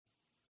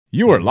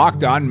You are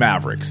Locked On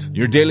Mavericks,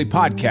 your daily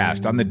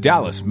podcast on the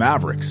Dallas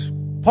Mavericks.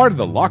 Part of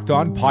the Locked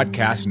On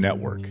Podcast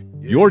Network.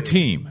 Your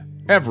team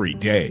every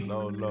day.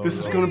 This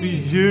is going to be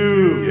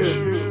huge.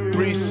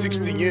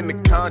 360 in the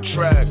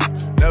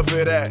contract.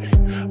 Never that.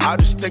 I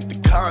just take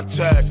the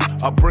contact.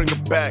 I bring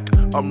it back.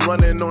 I'm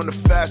running on the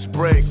fast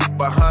break.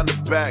 Behind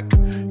the back.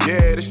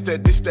 Yeah, this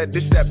that.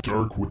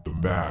 Dirk with the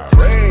Mavs.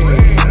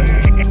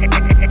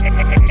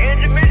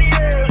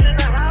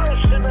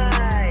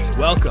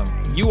 Welcome.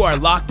 You are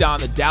Locked On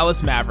the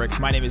Dallas Mavericks.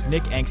 My name is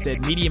Nick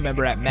Angstead, media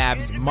member at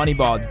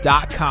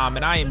MavsMoneyball.com,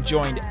 and I am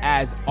joined,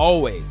 as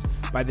always,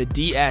 by the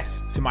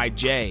DS to my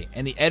J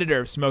and the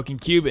editor of Smoking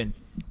Cuban.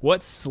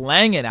 What's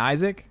slangin',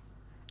 Isaac?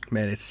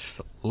 Man,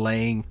 it's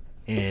slaying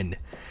in.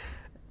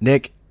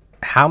 Nick,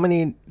 how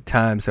many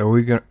times are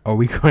we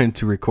going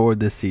to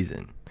record this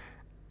season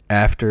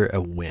after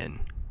a win?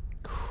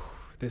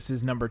 This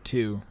is number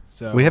 2.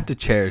 So we have to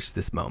cherish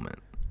this moment.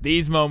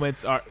 These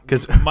moments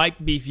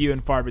might be few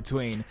and far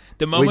between.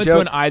 The moments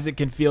when Isaac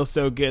can feel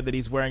so good that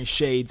he's wearing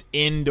shades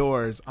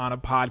indoors on a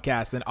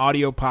podcast, an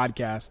audio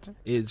podcast,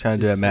 is trying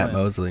to do slim. Matt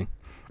Mosley.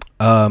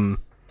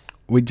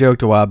 We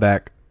joked a while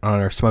back on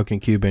our Smoking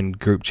Cuban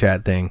group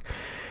chat thing,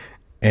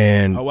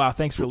 and oh wow,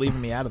 thanks for leaving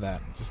me out of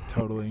that. Just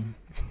totally.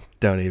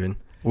 Don't even.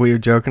 We were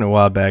joking a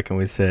while back, and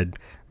we said,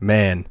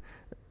 "Man,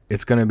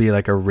 it's going to be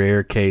like a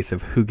rare case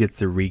of who gets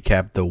to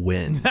recap the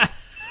wins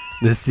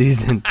this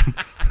season."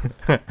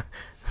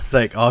 It's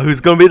like, oh,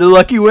 who's going to be the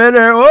lucky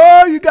winner?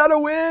 Oh, you got to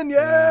win,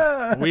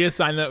 yeah. You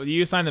assigned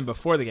them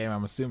before the game,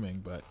 I'm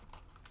assuming, but.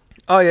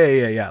 Oh,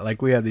 yeah. Like,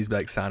 we have these,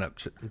 like, sign-up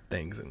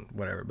things and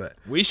whatever, but.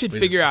 We should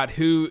figure out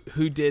who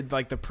did,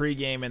 like, the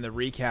pregame and the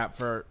recap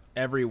for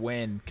every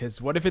win, because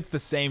what if it's the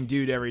same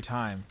dude every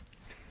time?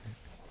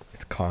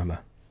 It's karma.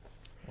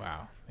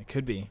 Wow, it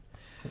could be.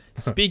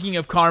 Speaking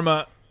of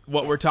karma,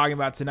 what we're talking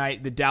about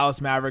tonight, the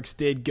Dallas Mavericks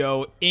did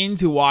go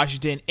into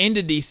Washington,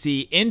 into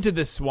D.C., into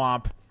the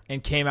swamp,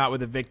 and came out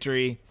with a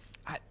victory.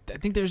 I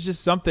think there's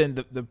just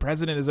something. The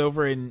president is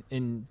over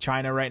in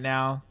China right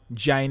now,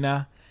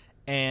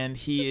 and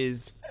he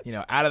is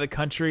out of the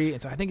country,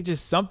 and so I think it's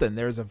just something.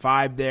 There's a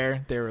vibe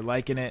there. They were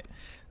liking it.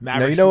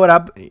 Mavericks, you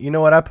know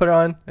what I put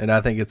on, and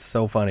I think it's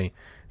so funny.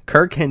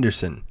 Kirk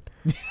Henderson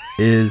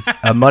is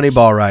a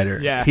Moneyball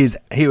writer. Yeah, he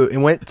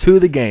went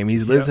to the game. He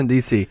lives in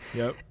D.C.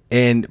 Yep.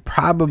 And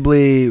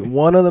probably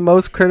one of the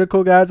most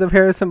critical guys of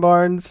Harrison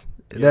Barnes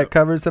that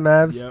covers the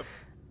Mavs. Yep.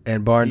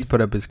 And Barnes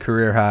put up his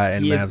career high,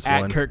 and he Mavs is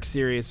at won. Kirk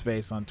Serious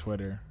Face on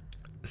Twitter.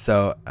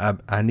 So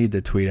I need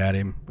to tweet at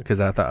him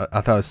because I thought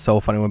it was so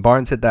funny when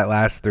Barnes hit that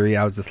last three.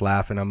 I was just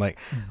laughing. I'm like,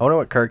 I wonder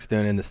what Kirk's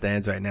doing in the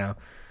stands right now.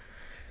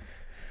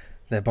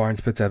 That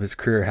Barnes puts up his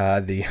career high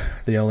the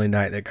only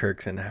night that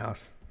Kirk's in the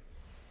house.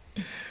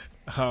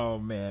 Oh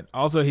man!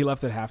 Also, he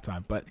left at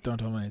halftime, but don't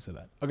tell me I said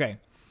that. Okay,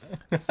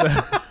 so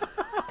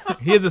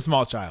he is a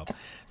small child.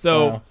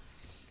 So.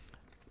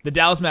 The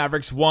Dallas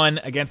Mavericks won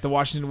against the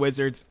Washington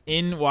Wizards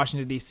in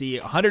Washington, D.C.,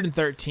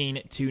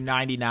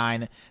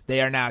 113-99.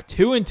 They are now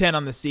 2-10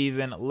 on the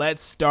season.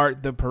 Let's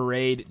start the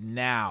parade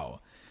now.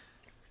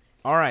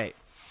 All right.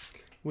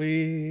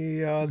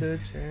 We are the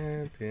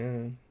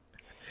champion.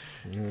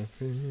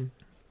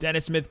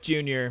 Dennis Smith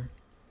Jr.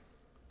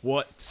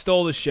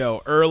 Stole the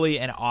show early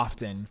and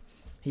often.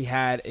 He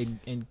had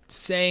an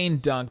insane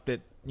dunk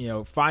that,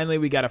 finally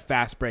we got a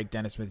fast break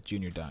Dennis Smith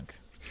Jr. dunk.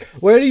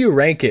 Where do you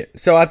rank it?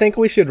 So I think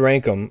we should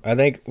rank them. I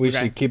think we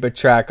should keep a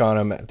track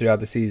on them throughout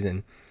the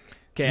season.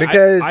 Okay,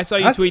 because I saw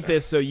you tweet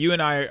this, so you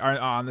and I are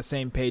on the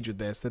same page with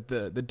this. That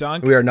the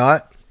dunk. We are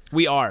not?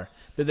 We are.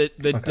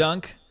 The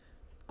dunk,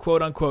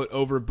 quote unquote,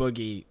 over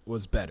Boogie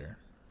was better.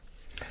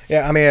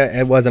 Yeah, I mean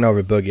it wasn't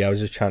over Boogie. I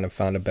was just trying to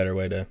find a better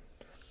way to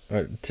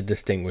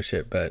distinguish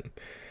it, but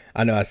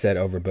I know I said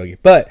over Boogie.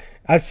 But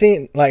I've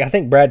seen, I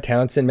think Brad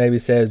Townsend maybe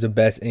said it was the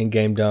best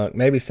in-game dunk.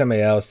 Maybe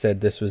somebody else said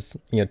this was,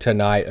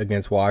 tonight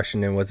against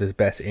Washington was his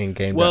best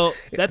in-game dunk. Well,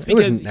 that's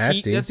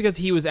because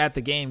he was at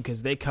the game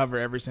because they cover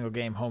every single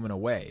game home and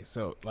away.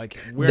 So,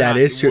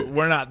 is true.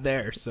 We're not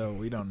there, so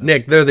we don't know.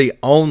 Nick, they're the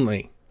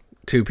only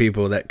two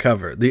people that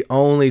cover. The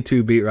only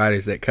two beat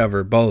writers that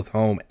cover both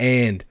home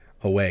and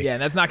away. Yeah,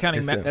 and that's not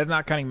counting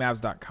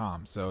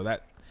Mavs.com. So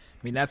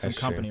that's some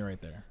company true.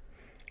 right there.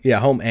 Yeah,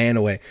 home and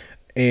away.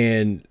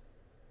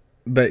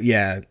 But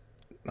yeah,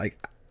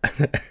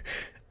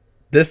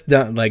 this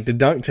dunk, the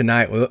dunk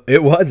tonight,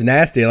 it was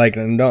nasty.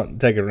 Don't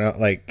take it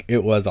around.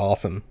 It was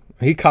awesome.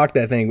 He cocked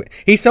that thing.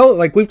 He's so,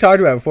 we've talked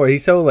about before,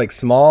 he's so,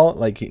 small,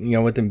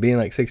 with him being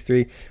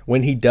 6'3",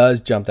 when he does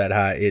jump that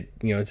high,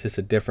 it's just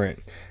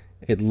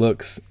it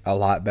looks a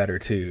lot better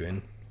too.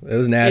 And it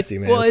was nasty,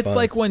 man. Well, it's fun.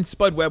 like when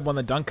Spud Webb won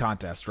the dunk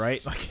contest,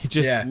 right?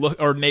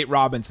 Or Nate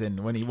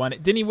Robinson when he won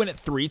it. Didn't he win it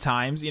 3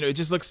 times? It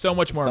just looks so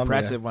much more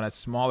impressive when a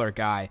smaller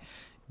guy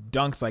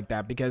dunks like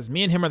that, because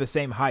me and him are the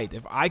same height.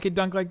 If I could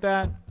dunk like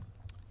that,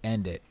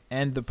 end it.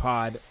 End the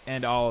pod,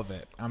 end all of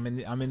it. I'm in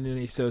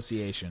the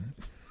association.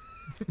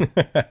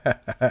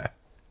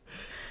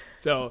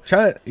 So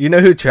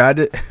who tried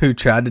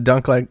to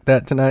dunk like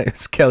that tonight?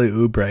 It's Kelly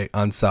Oubre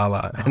on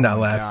Salah, and I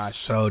laughed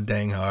so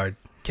dang hard.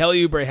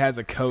 Kelly Oubre has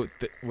a coat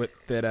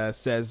that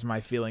says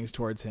my feelings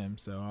towards him,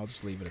 so I'll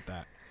just leave it at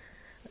that.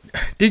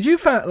 Did you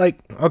find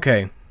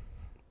okay?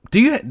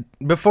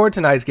 Before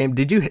tonight's game,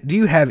 do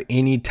you have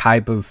any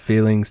type of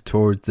feelings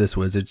towards this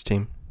Wizards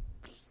team?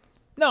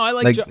 No, I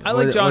like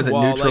John was it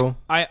Wall. neutral?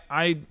 Like,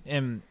 I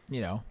am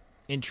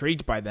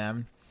intrigued by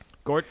them.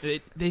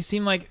 They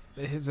seem like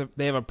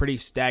they have a pretty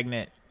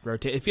stagnant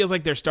rotation. It feels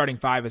like their starting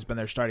five has been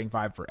their starting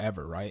five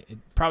forever, right? It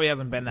probably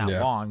hasn't been that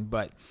long,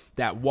 but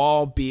that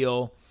Wall,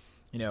 Beal,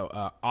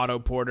 Otto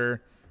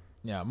Porter,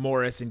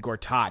 Morris and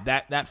Gortat,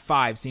 that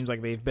five seems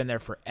like they've been there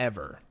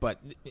forever, but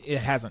it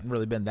hasn't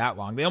really been that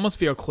long. They almost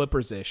feel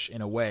Clippers-ish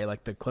in a way,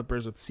 like the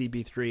Clippers with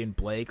CP3 and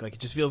Blake. Like, it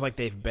just feels like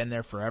they've been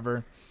there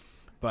forever.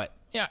 But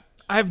yeah,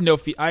 I have no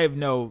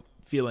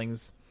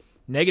feelings,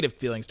 negative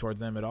feelings towards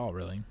them at all,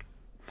 really.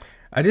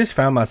 I just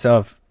found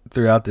myself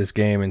throughout this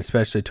game, and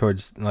especially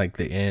towards like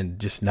the end,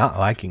 just not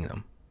liking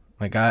them.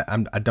 Like I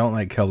don't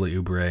like Kelly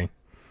Oubre.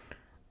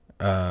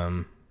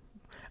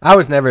 I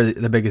was never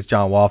the biggest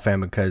John Wall fan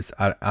because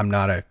I'm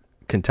not a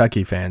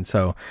Kentucky fan.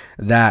 So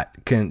that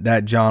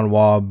John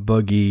Wall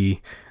boogie,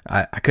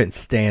 I couldn't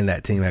stand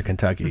that team at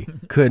Kentucky.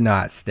 Could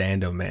not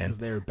stand them, man. Because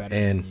they were better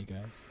than you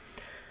guys.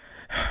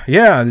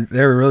 Yeah,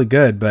 they were really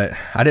good, but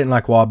I didn't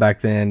like Wall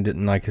back then.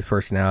 Didn't like his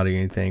personality or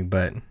anything.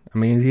 But I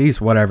mean,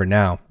 he's whatever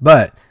now.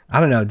 But I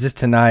don't know. Just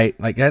tonight,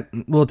 like that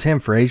little Tim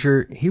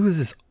Frazier, he was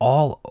just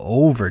all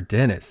over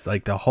Dennis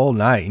like the whole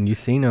night, and you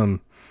seen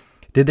him.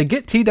 Did they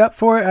get teed up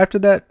for it after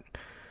that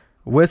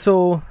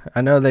whistle?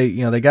 I know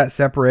they got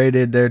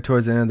separated there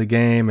towards the end of the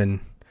game, and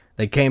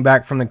they came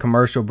back from the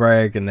commercial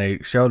break and they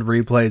showed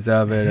replays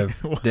of it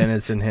of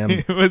Dennis and him.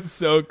 It was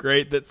so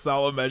great that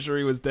Salah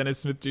Mejri was Dennis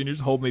Smith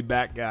Jr.'s hold me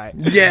back guy.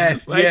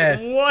 Yes, like,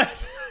 yes.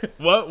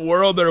 What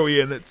world are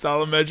we in that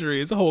Salah Mejri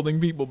is holding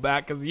people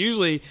back? Because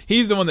usually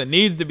he's the one that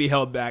needs to be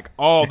held back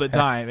all the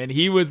time, and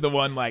he was the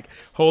one like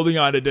holding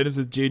on to Dennis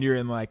Smith Jr.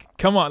 and like,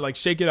 come on, like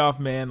shake it off,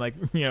 man. Like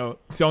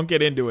don't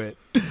get into it.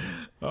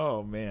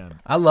 Oh man,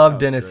 I love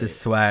Dennis's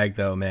swag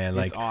though, man.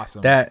 Like it's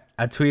awesome. That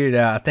I tweeted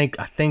out.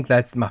 I think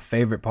that's my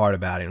favorite part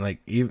about him. Like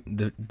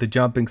even the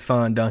jumping's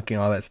fun, dunking,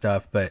 all that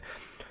stuff, but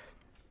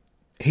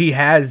he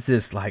has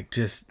this like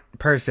just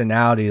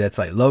personality that's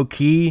like low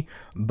key,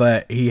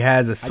 but he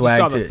has a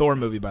swag. I just saw the Thor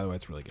movie, by the way.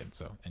 It's really good.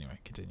 So anyway,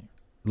 continue.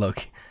 Low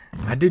key.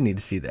 I do need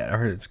to see that. I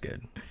heard it's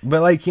good.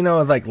 But like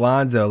like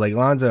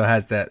Lonzo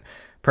has that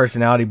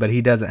personality, but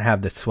he doesn't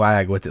have the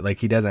swag with it. Like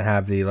he doesn't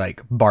have the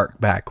like bark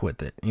back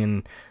with it.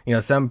 And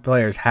some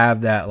players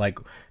have that like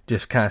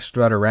just kind of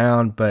strut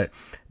around, but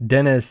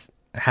Dennis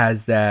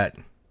has that.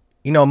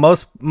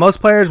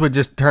 Most players would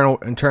just turn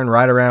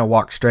right around and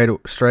walk straight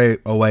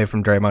away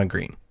from Draymond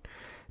Green.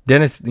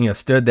 Dennis,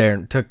 stood there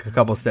and took a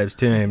couple steps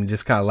to him and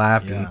just kind of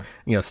laughed and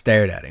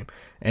stared at him.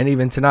 And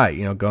even tonight,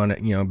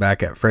 going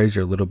back at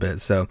Frazier a little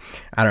bit. So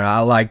I don't know.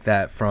 I like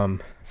that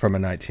from a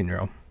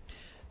 19-year-old.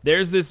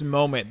 There's this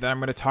moment that I'm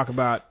going to talk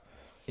about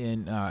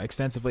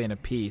extensively in a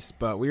piece,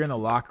 but we were in the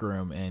locker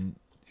room, and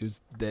it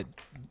was the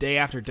day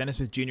after Dennis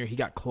Smith Jr., he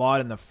got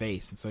clawed in the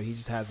face, and so he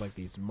just has like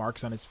these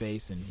marks on his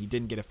face, and he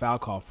didn't get a foul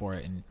call for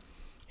it, and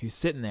he was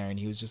sitting there, and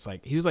he was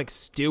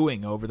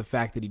stewing over the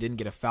fact that he didn't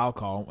get a foul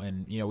call,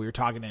 and we were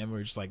talking to him, we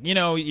were just like,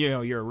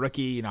 you're a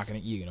rookie, you're not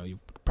going to, you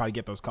probably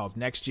get those calls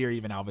next year.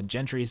 Even Alvin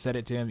Gentry said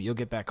it to him, you'll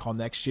get that call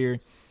next year,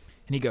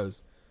 and he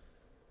goes,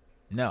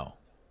 no,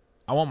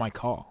 I want my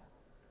call.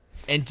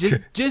 And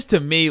just to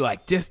me,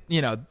 like,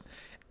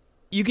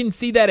 you can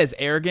see that as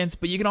arrogance,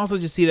 but you can also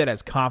just see that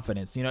as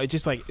confidence. It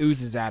just like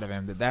oozes out of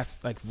him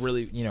that's like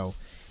really,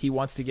 he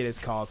wants to get his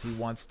calls. He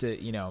wants to,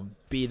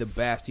 be the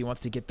best. He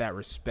wants to get that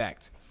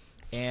respect.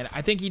 And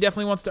I think he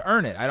definitely wants to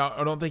earn it. I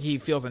don't think he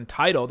feels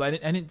entitled. I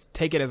didn't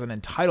take it as an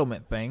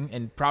entitlement thing,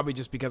 and probably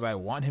just because I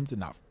want him to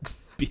not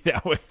be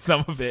that way,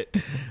 some of it.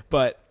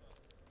 But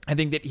I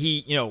think that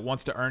he,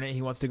 wants to earn it.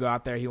 He wants to go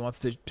out there. He wants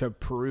to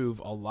prove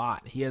a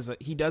lot.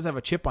 He does have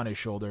a chip on his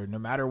shoulder. No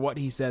matter what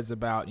he says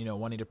about,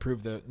 wanting to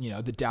prove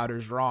the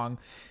doubters wrong,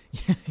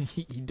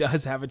 he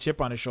does have a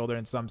chip on his shoulder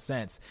in some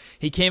sense.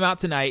 He came out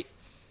tonight,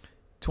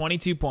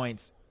 22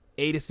 points,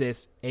 8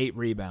 assists, 8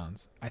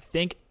 rebounds. I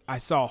think I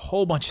saw a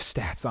whole bunch of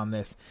stats on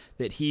this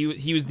that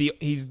he's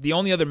the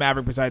only other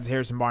Maverick besides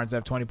Harrison Barnes to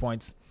have 20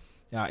 points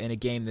in a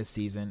game this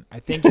season. I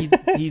think he's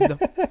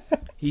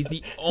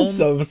the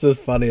only. So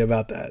funny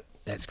about that.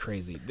 That's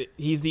crazy.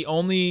 He's the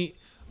only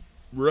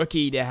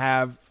rookie to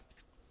have,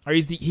 or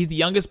he's the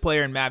youngest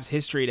player in Mavs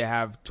history to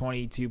have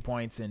 22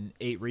 points and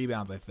 8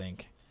 rebounds. I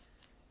think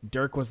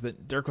Dirk was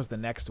the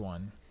next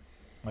one,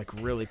 like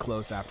really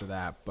close after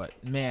that. But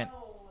man,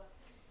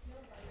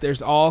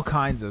 there's all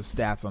kinds of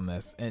stats on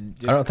this, and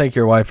I don't think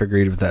your wife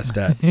agreed with that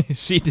stat.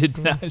 She did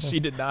not. She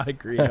did not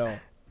agree at all.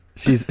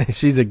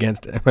 She's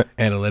against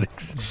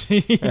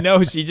analytics.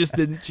 No, she just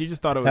didn't. She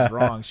just thought it was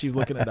wrong. She's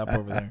looking it up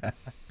over there.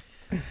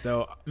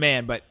 So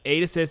man, but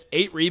 8 assists,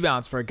 8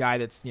 rebounds for a guy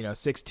that's 6'2",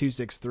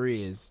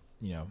 6'3" is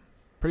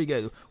pretty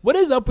good. What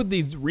is up with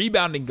these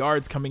rebounding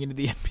guards coming into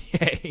the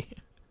NBA?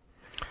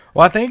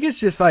 Well, I think it's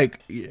just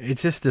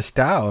the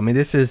style. I mean,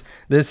 this is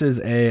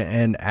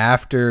an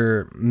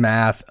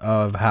aftermath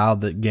of how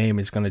the game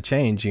is going to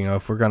change. You know,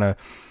 if we're going to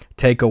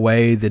take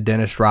away the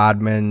Dennis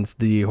Rodmans,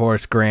 the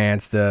Horace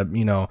Grants, the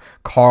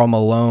Karl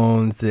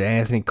Malones, the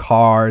Anthony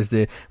Carrs,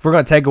 if we're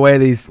going to take away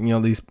these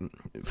these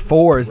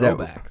fours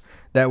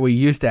that we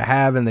used to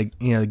have in the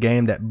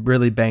game that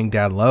really banged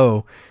down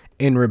low,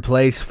 and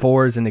replace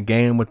fours in the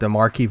game with the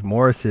Markieff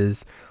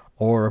Morrises.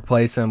 Or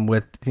replace them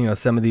with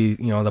some of these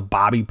the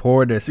Bobby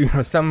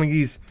Portis, some of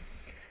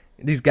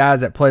these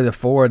guys that play the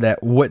four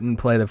that wouldn't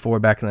play the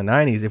four back in the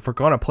 90s. If we're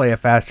going to play a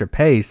faster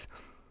pace,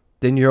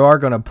 then you are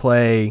going to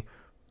play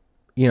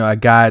a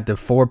guy at the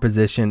four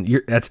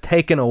position. That's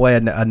taking away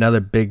another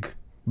big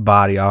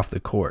body off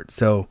the court.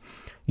 So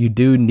you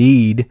do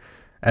need,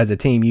 as a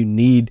team, you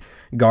need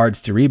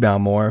guards to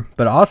rebound more,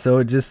 but also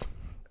it just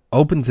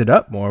opens it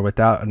up more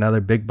without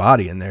another big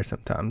body in there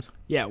sometimes.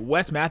 Yeah,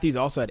 Wes Matthews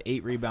also had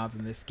 8 rebounds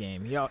in this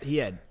game. He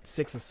had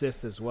 6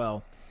 assists as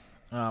well.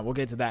 We'll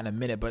get to that in a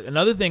minute. But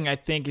another thing I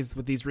think is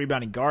with these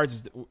rebounding guards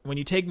is that when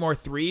you take more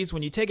threes,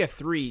 when you take a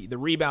three, the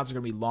rebounds are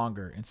going to be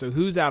longer. And so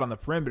who's out on the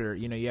perimeter?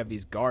 You have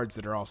these guards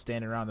that are all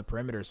standing around the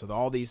perimeter. So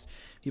all these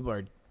people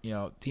are,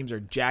 teams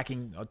are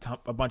jacking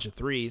a bunch of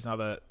threes. Now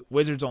the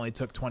Wizards only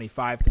took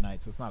 25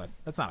 tonight, so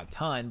that's not a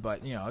ton,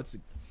 but it's a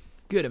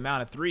good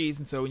amount of threes.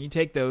 And so when you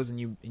take those and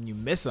you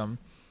miss them,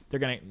 they're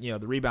going to,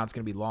 the rebound's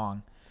going to be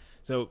long.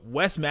 So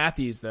Wes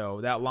Matthews,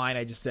 though, that line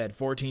I just said,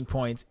 14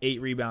 points,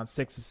 8 rebounds,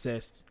 6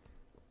 assists,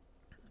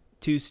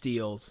 2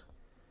 steals.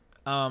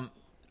 I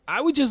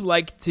would just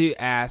like to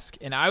ask,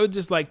 and I would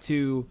just like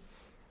to,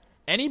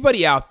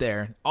 anybody out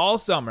there all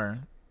summer,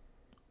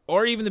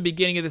 or even the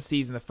beginning of the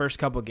season, the first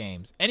couple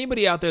games,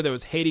 anybody out there that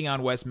was hating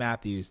on Wes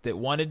Matthews, that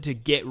wanted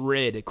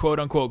to quote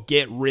unquote,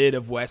 get rid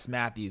of Wes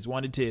Matthews,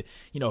 wanted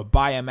to,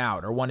 buy him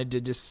out, or wanted to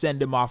just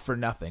send him off for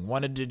nothing,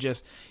 wanted to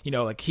just,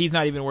 he's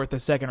not even worth a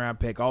second round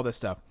pick, all this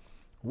stuff.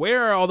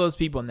 Where are all those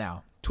people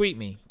now? Tweet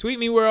me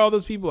where all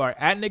those people are.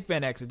 At Nick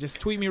Van Exel.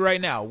 Just tweet me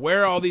right now.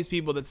 Where are all these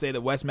people that say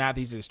that Wes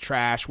Matthews is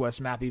trash? Wes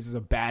Matthews is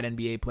a bad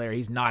NBA player.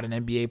 He's not an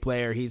NBA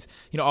player. He's,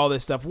 all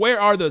this stuff. Where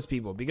are those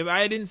people? Because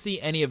I didn't see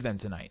any of them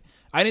tonight.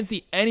 I didn't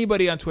see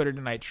anybody on Twitter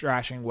tonight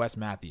trashing Wes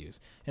Matthews.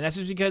 And that's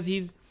just because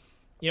he's,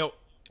 going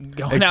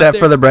Except out there.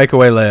 for the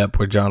breakaway layup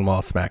where John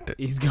Wall smacked it.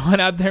 He's going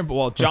out there.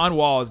 Well, John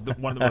Wall is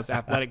one of the most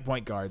athletic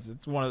point guards.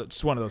 It's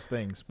just one of those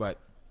things. But,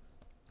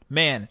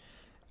 man,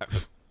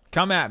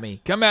 come at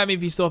me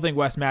if you still think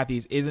Wes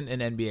Matthews isn't an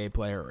NBA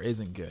player or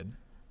isn't good.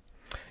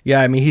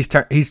 Yeah, I mean,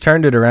 he's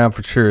turned it around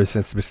for sure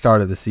since the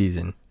start of the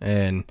season.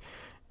 And,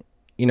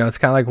 it's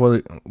kind of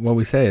like what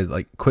we say,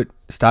 like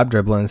stop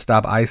dribbling,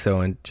 stop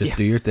ISO, and just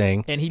do your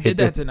thing. And he did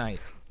that tonight.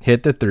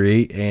 Hit the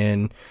three,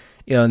 and,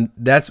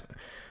 that's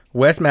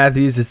Wes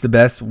Matthews is the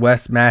best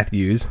Wes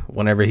Matthews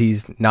whenever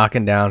he's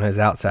knocking down his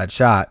outside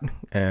shot.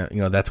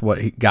 That's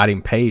what got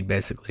him paid,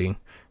 basically,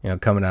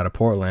 coming out of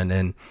Portland.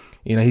 And,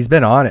 he's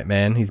been on it,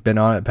 man. He's been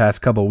on it the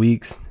past couple of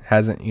weeks.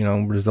 Hasn't,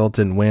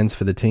 resulted in wins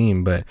for the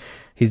team, but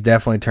he's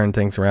definitely turned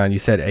things around. You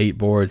said 8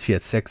 boards. He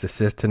had 6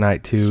 assists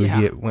tonight, too.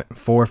 Yeah. He went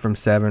 4 from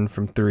 7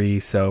 from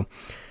 3. So,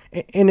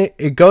 and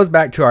it goes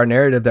back to our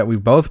narrative that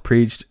we've both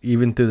preached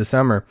even through the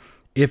summer.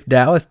 If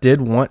Dallas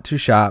did want to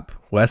shop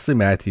Wesley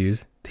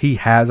Matthews, he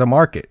has a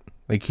market.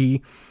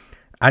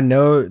 I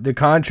know the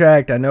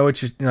contract. I know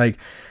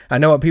I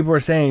know what people are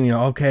saying,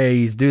 okay,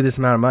 he's due this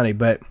amount of money,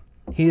 but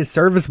he is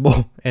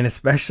serviceable, and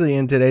especially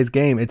in today's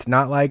game, it's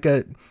not like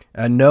a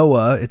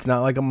Noah, it's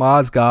not like a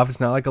Mozgov,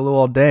 it's not like a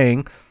Luol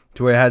Deng,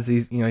 to where it has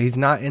these, he's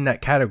not in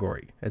that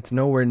category. It's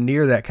nowhere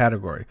near that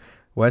category.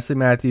 Wesley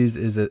Matthews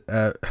is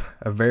a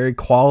very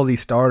quality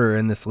starter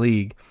in this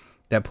league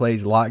that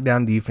plays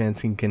lockdown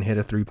defense and can hit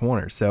a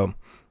 3-pointer. So,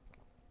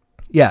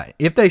 yeah,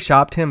 if they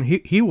shopped him,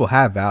 he will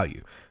have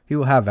value. He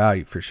will have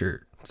value for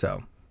sure.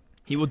 So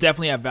he will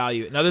definitely have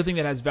value. Another thing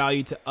that has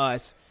value to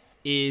us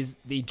is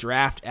the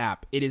draft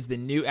app. It is the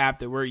new app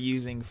that we're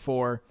using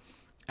for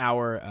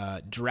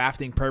our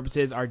drafting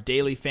purposes, our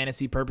daily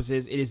fantasy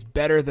purposes. It is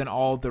better than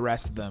all the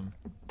rest of them.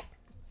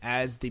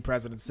 As the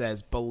president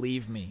says,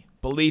 believe me,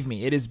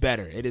 it is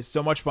better. It is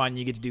so much fun.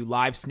 You get to do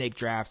live snake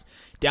drafts.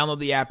 Download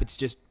the app. It's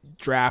just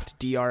draft,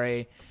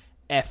 DRAFT.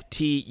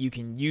 You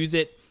can use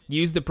it.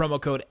 Use the promo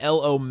code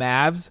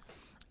LOMAVS,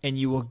 and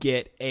you will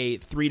get a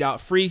free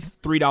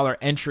 $3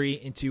 entry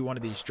into one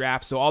of these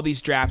drafts. So all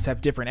these drafts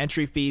have different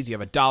entry fees. You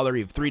have $1,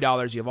 you have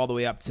 $3, you have all the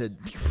way up to,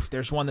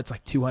 there's one that's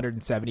like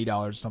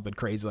 $270 or something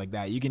crazy like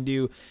that. You can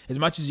do as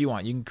much as you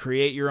want. You can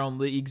create your own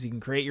leagues, you can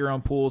create your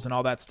own pools and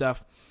all that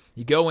stuff.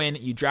 You go in,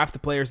 you draft the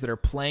players that are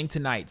playing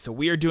tonight. So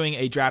we are doing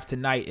a draft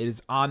tonight. It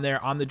is on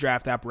there on the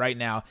draft app right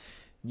now.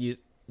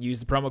 Use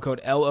the promo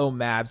code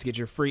LOMAVS, get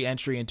your free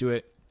entry into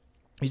it.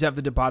 You just have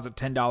to deposit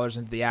 $10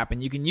 into the app,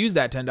 and you can use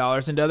that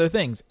 $10 into other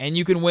things. And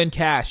you can win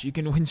cash. You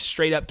can win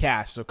straight-up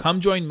cash. So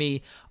come join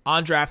me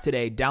on Draft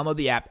today. Download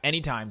the app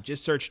anytime.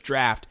 Just search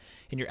Draft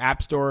in your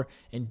app store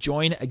and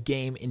join a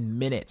game in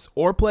minutes.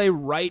 Or play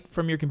right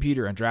from your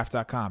computer on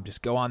Draft.com.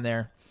 Just go on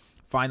there,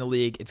 find the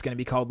league. It's going to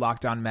be called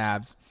Locked On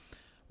Mavs.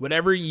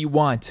 Whatever you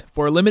want.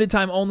 For a limited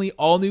time only,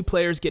 all new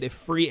players get a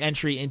free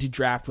entry into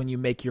draft when you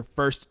make your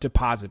first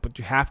deposit, but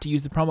you have to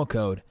use the promo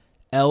code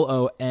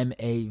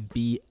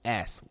LOMAVS.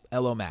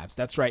 LOMAVS.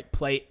 That's right.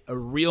 Play a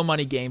real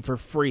money game for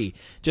free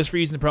just for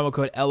using the promo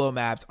code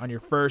LOMAVS on your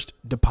first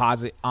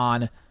deposit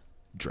on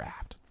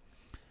draft.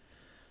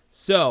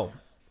 So,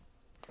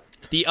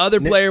 the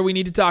other player we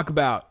need to talk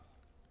about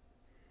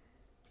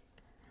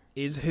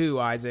is who,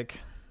 Isaac?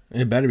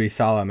 It better be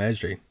Salah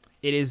Mejri.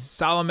 It is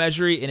Salah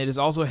Mejri, and it is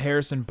also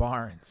Harrison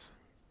Barnes.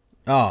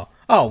 Oh,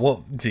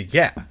 well,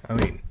 yeah. I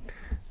mean,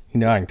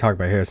 I can talk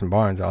about Harrison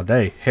Barnes all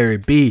day. Harry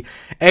B,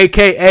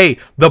 a.k.a.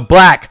 the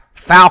Black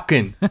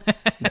Falcon.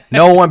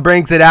 No one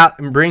brings it out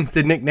and brings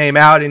the nickname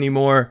out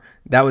anymore.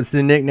 That was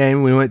the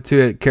nickname we went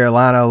to at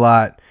Carolina a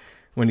lot.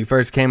 When he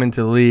first came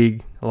into the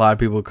league, a lot of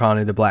people were calling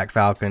him the Black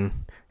Falcon.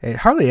 It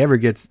hardly ever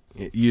gets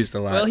used a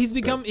lot. Well, he's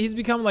become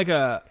like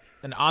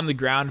an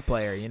on-the-ground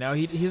player,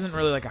 He isn't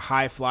really like a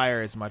high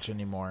flyer as much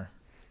anymore.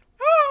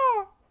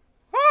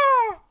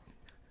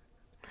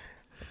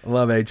 I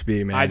love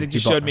HB, man. Isaac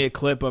just showed me a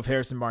clip of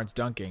Harrison Barnes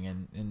dunking,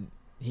 and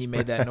he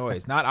made that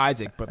noise. Not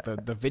Isaac, but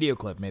the video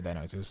clip made that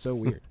noise. It was so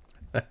weird.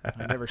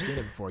 I've never seen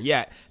it before.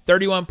 Yeah,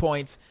 31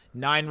 points,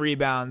 9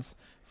 rebounds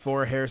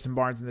for Harrison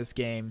Barnes in this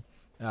game.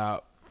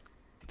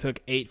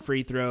 Took 8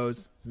 free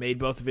throws, made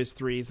both of his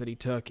threes that he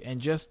took,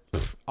 and just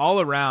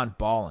all around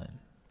balling.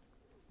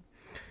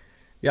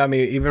 Yeah, I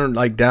mean, even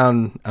like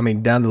down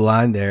the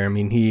line there. I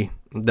mean,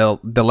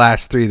 the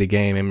last 3 of the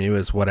game. I mean, it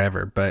was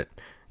whatever, but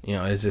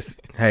it's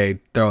just, hey,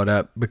 throw it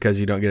up because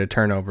you don't get a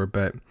turnover.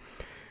 But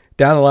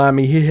down the line, I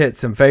mean, he hit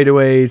some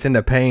fadeaways in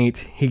the paint.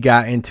 He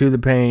got into the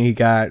paint. He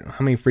got,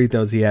 how many free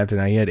throws he had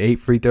tonight? He had 8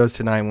 free throws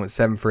tonight. Went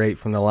 7 for 8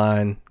 from the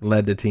line.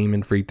 Led the team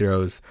in free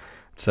throws.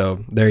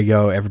 So there you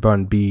go.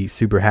 Everyone be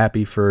super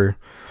happy for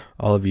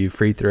all of you.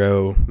 Free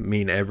throw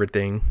mean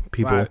everything.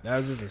 People. Wow, that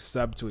was just a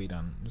subtweet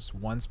on just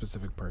one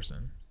specific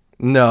person.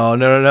 No.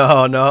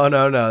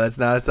 That's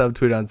not a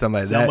subtweet on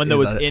somebody. Someone that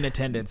was in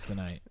attendance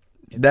tonight.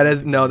 That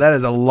is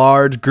a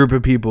large group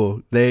of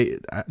people. There's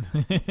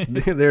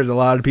a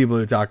lot of people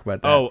who talk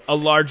about that. Oh, a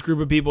large group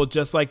of people,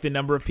 just like the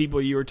number of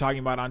people you were talking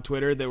about on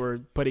Twitter that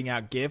were putting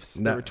out GIFs.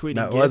 That were tweeting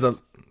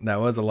GIFs. That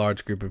was a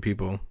large group of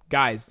people.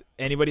 Guys,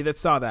 anybody that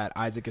saw that,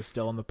 Isaac is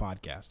still on the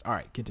podcast. All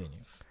right, continue.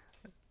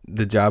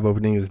 The job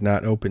opening is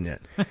not open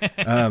yet.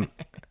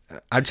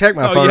 I checked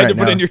my phone right now. You had to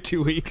put in your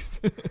 2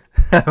 weeks.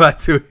 About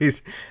 2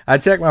 weeks. I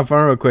checked my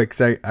phone real quick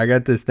because I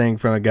got this thing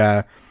from a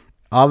guy,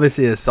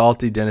 obviously a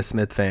salty Dennis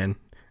Smith fan,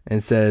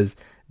 and says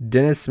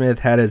Dennis Smith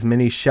had as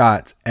many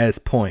shots as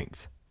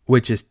points,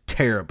 which is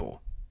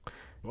terrible.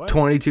 What?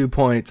 22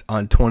 points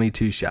on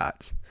 22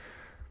 shots.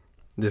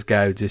 This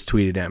guy just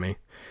tweeted at me.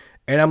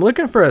 And I'm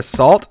looking for a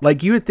salt.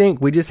 Like, you would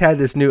think we just had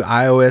this new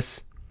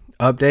iOS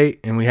update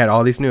and we had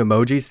all these new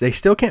emojis. They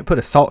still can't put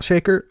a salt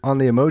shaker on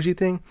the emoji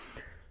thing.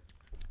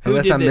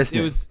 Unless I'm missing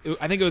it.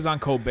 I think it was on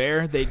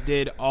Colbert. They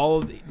did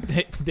all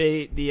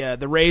the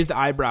raised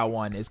eyebrow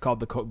one is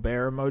called the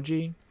Colbert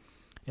emoji.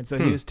 And so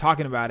he was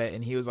talking about it,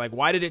 and he was like,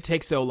 why did it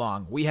take so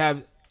long? We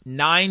have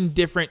 9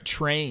 different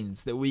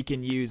trains that we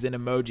can use in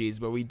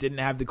emojis, but we didn't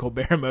have the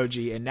Colbert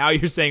emoji, and now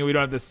you're saying we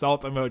don't have the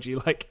salt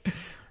emoji. Like,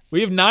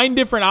 we have 9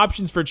 different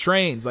options for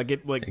trains.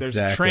 There's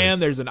a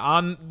tram, there's an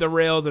on the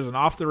rails, there's an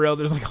off the rails,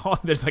 there's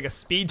like a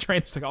speed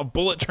train, there's like a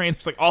bullet train,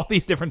 there's like all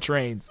these different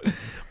trains,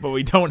 but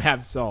we don't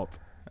have salt.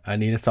 I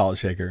need a salt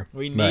shaker.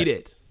 We need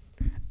it.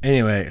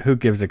 Anyway, who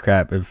gives a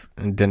crap if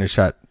Dennis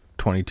shot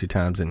 22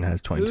 times and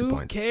has 22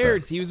 points? Who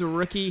cares? He was a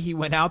rookie. He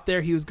went out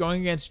there. He was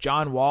going against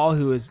John Wall,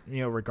 who is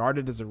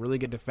regarded as a really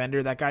good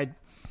defender. That guy,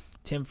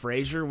 Tim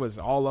Frazier, was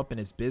all up in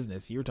his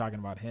business. You were talking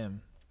about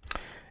him.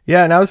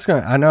 Yeah, and I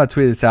know I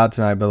tweeted this out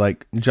tonight, but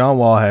like John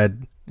Wall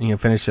had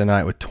finished the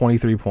night with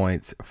 23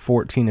 points,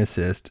 14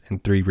 assists,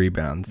 and 3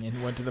 rebounds.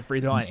 And went to the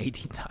free throw line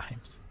 18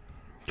 times.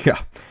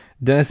 Yeah.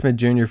 Dennis Smith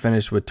Jr.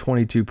 finished with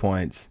 22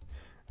 points,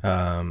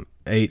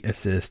 8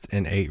 assists,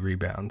 and 8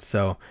 rebounds.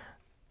 So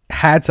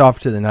hats off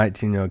to the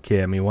 19-year-old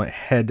kid. I mean, went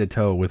head to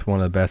toe with one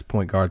of the best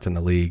point guards in the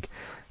league.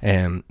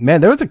 And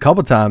man, there was a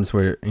couple times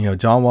where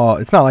John Wall.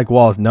 It's not like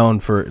Wall's known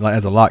for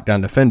as a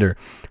lockdown defender,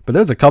 but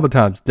there was a couple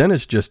times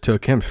Dennis just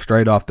took him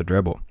straight off the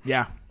dribble.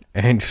 Yeah,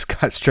 and just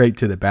got straight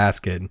to the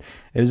basket.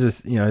 It was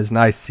just it's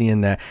nice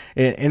seeing that,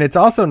 and it's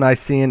also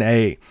nice seeing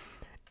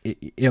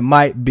it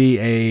might be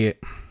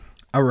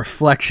a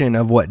reflection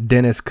of what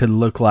Dennis could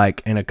look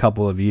like in a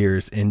couple of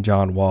years in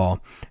John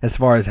Wall, as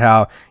far as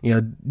how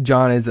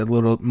John is a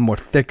little more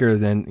thicker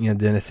than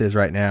Dennis is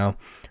right now,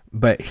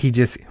 but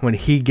when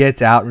he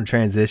gets out in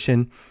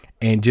transition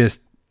and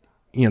just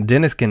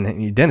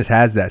Dennis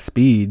has that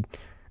speed,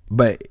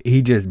 but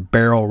he just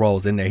barrel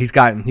rolls in there. He's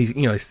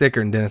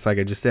thicker than Dennis, like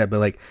I just said, but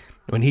like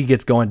when he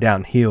gets going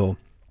downhill,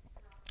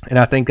 and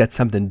I think that's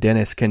something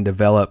Dennis can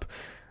develop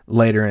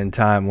later in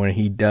time when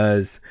he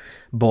does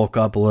bulk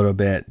up a little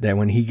bit, that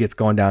when he gets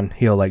going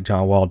downhill like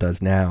John Wall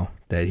does now,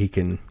 that he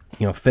can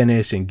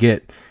finish and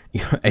get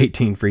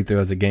 18 free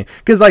throws a game.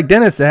 Because like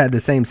Dennis had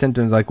the same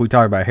symptoms like we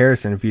talked about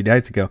Harrison a few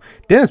days ago.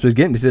 Dennis was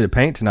getting to the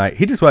paint tonight.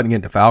 He just wasn't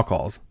getting to foul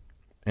calls.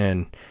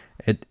 and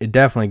it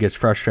definitely gets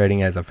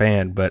frustrating as a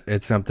fan, but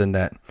it's something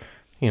that,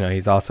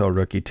 he's also a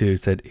rookie too,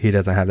 said he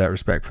doesn't have that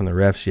respect from the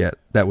refs yet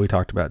that we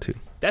talked about too.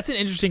 That's an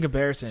interesting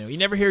comparison. You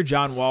never hear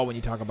John Wall when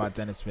you talk about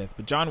Dennis Smith,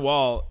 but John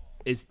Wall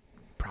is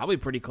probably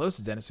pretty close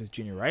to Dennis Smith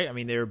Jr., right? I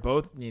mean, they were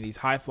both these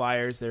high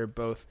flyers. They're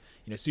both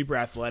super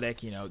athletic.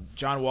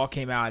 John Wall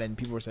came out and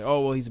people were saying, "Oh,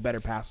 well, he's a better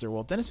passer."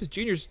 Well, Dennis Smith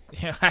Jr.'s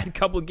had a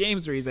couple of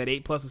games where he's had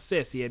 8+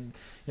 assists. He had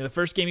the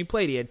first game he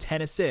played, he had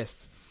 10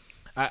 assists.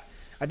 I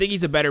think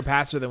he's a better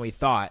passer than we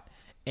thought.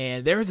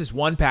 And there was this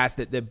one pass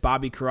that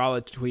Bobby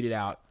Karalla tweeted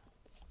out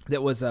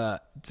that was so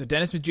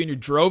Dennis Smith Jr.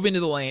 drove into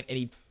the lane and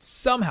he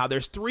somehow,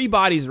 there's 3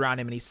 bodies around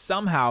him, and he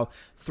somehow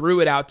threw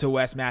it out to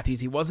Wes Matthews.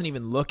 He wasn't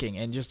even looking.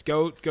 And just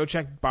go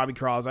check Bobby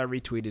Karall's. I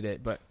retweeted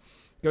it, but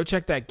go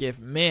check that GIF.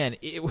 Man,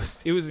 it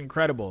was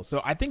incredible.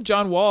 So I think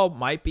John Wall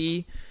might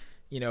be,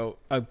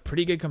 a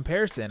pretty good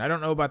comparison. I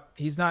don't know about,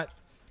 he's not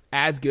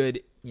as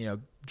good,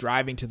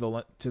 driving to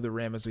the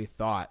rim as we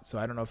thought. So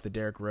I don't know if the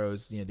Derrick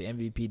Rose, the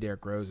MVP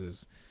Derrick Rose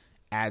is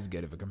as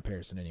good of a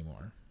comparison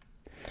anymore.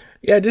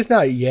 Yeah, just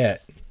not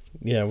yet.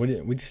 Yeah,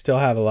 we just still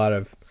have a lot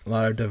of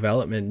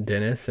development in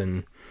Dennis,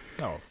 and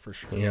for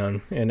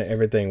sure, and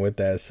everything with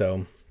that.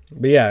 So,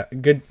 but yeah,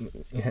 good.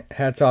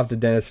 Hats off to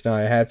Dennis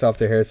tonight. Hats off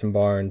to Harrison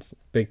Barnes.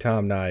 Big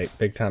time night.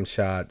 Big time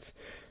shots.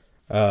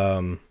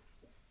 Nerlens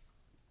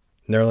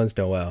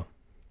Noel.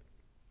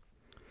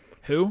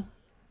 Who?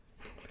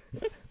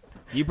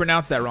 You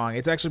pronounced that wrong.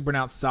 It's actually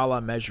pronounced Salah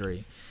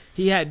Mejri.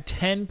 He had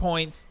 10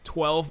 points,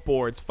 12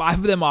 boards, 5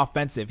 of them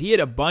offensive. He had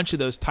a bunch of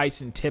those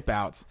Tyson tip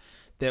outs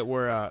that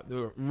were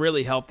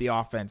really helped the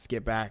offense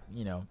get back,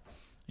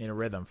 in a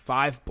rhythm.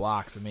 5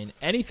 blocks. I mean,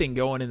 anything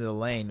going into the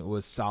lane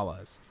was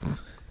Salah's.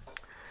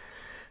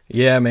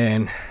 Yeah,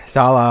 man.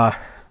 Salah,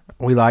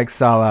 we like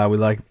Salah. We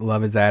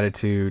love his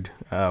attitude.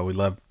 We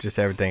love just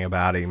everything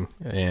about him.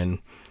 And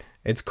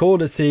it's cool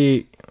to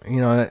see,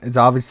 it's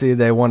obviously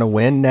they want to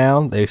win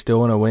now. They still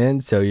want to win.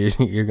 So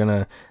you're going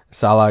to,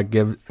 Salah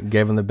gave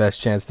him the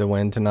best chance to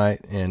win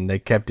tonight, and they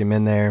kept him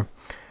in there.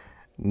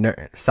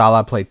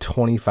 Salah played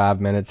 25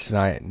 minutes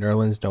tonight.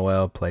 Nerlens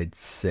Noel played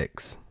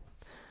 6.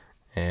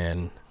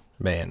 And,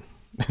 man.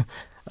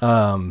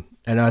 And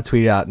I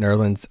tweet out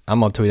Nerlens.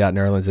 I'm going to tweet out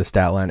Nerlens'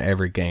 stat line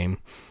every game,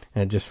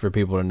 and just for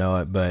people to know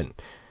it. But,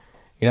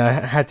 I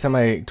had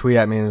somebody tweet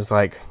at me and was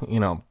like,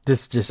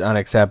 this is just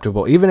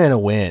unacceptable. Even in a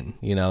win,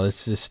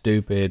 this is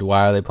stupid.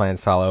 Why are they playing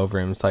Salah over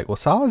him? It's like, well,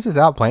 Salah's just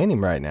outplaying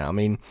him right now. I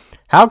mean,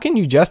 how can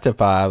you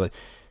justify?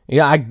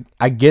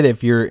 I get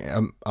if you're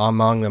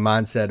among the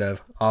mindset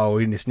of, oh,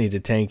 we just need to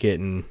tank it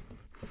and,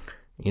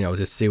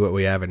 just see what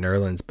we have in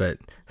Nerlens. But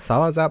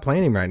Salah's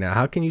outplaying him right now.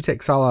 How can you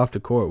take Salah off the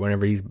court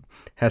whenever he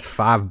has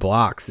 5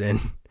 blocks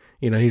and,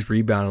 he's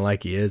rebounding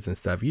like he is and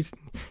stuff? You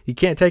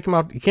can't take him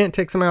off. You can't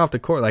take somebody off the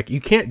court. Like, you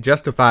can't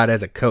justify it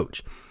as a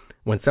coach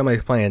when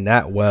somebody's playing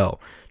that well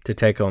to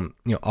take them,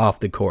 off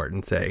the court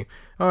and say,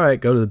 all right,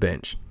 go to the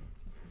bench.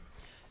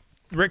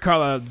 Rick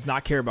Carlisle does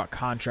not care about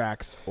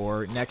contracts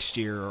or next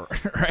year or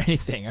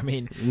anything. I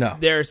mean, no.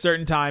 There are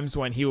certain times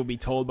when he will be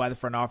told by the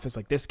front office,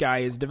 like, this guy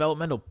is a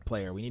developmental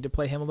player. We need to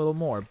play him a little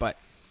more. But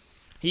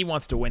he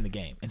wants to win the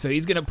game. And so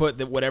he's going to put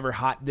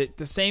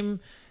the same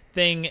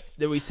thing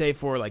that we say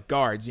for, like,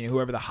 guards,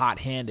 whoever the hot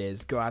hand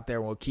is, go out there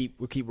and we'll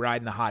keep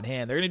riding the hot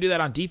hand. They're going to do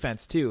that on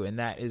defense too. And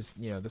that is,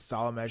 the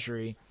Salah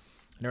Mejri,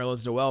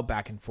 Nerlens Noel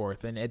back and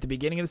forth. And at the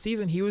beginning of the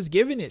season, he was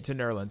giving it to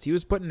Nerlens. He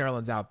was putting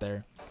Nerlens out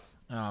there.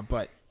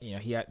 But he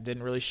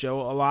didn't really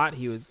show a lot.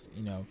 He was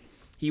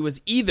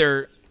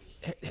either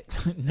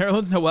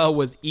Nerlens Noel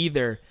was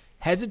either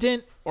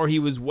hesitant or he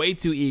was way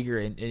too eager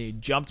and he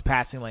jumped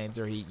passing lanes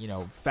or he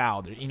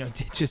fouled or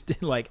just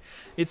didn't, like,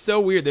 it's so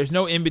weird. There's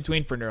no in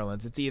between for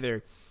Nerlens. It's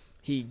either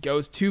he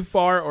goes too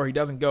far or he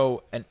doesn't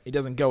go and he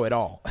doesn't go at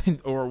all.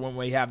 Or when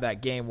we have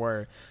that game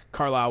where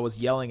Carlisle was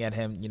yelling at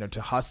him,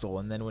 to hustle,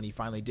 and then when he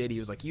finally did, he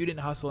was like, "You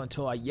didn't hustle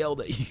until I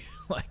yelled at you."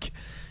 Like,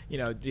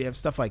 you have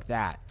stuff like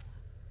that.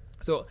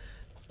 So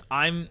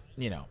I'm,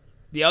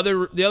 the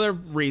other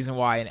reason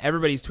why, and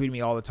everybody's tweeting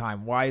me all the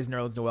time, why is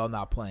Nerlens Noel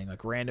not playing?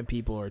 Like, random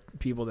people or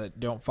people that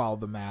don't follow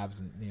the Mavs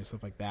and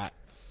stuff like that.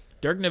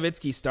 Dirk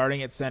Nowitzki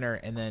starting at center,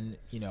 and then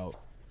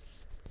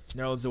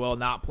Nerlens Noel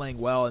not playing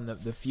well in the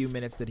few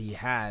minutes that he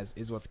has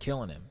is what's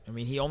killing him. I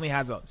mean, he only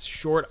has a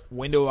short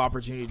window of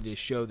opportunity to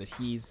show that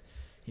he's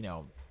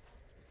going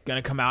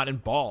to come out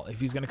and ball. If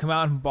he's going to come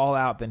out and ball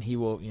out, then he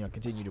will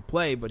continue to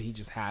play, but he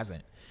just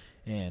hasn't.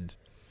 And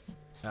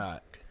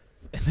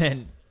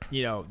then,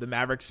 the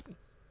Mavericks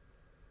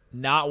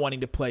not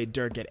wanting to play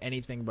Dirk at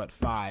anything but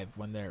 5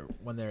 when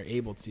they're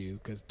able to,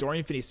 because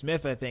Dorian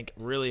Finney-Smith, I think,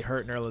 really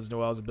hurt Nerlens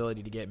Noel's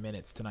ability to get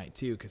minutes tonight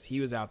too, because he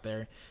was out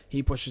there.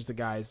 He pushes the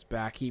guys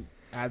back. He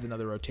adds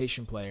another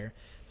rotation player.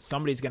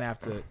 Somebody's going to have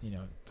to,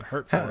 to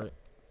hurt for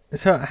it.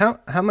 So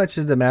how much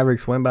did the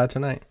Mavericks win by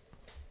tonight?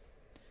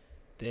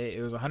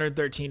 It was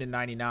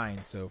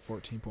 113-99, so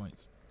 14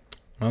 points.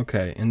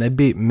 Okay, and they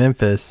beat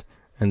Memphis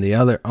and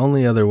the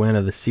only other win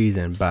of the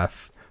season by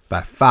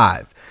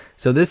 5.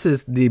 So this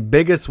is the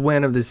biggest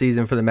win of the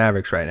season for the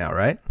Mavericks right now,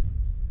 right?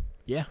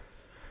 Yeah.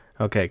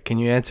 Okay, can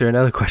you answer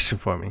another question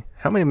for me?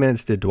 How many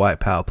minutes did Dwight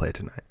Powell play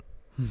tonight?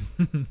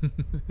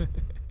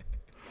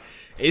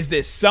 Is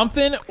this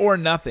something or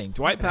nothing?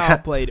 Dwight Powell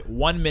played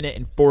 1 minute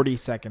and 40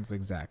 seconds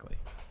exactly.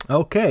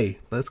 Okay,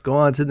 let's go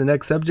on to the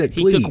next subject,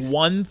 He please. took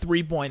 1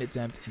 3-point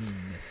attempt and he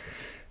missed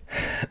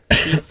it.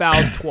 He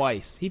fouled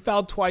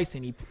twice.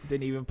 And he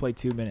didn't even play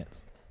 2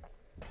 minutes.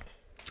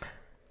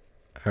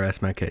 I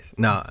rest my case.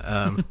 No,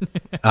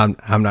 I'm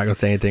not gonna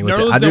say anything with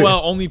Nerlens that.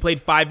 Noel only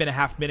played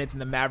 5.5 minutes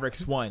and the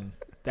Mavericks won.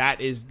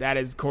 That is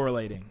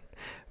correlating.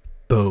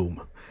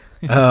 Boom.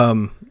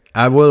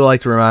 I would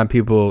like to remind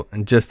people,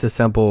 and just a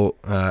simple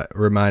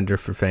reminder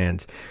for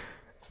fans,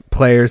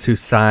 players who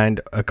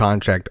signed a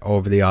contract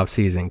over the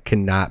offseason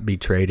cannot be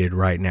traded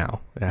right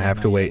now. I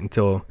have to wait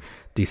until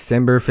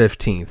December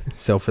 15th.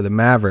 So for the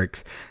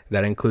Mavericks,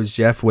 that includes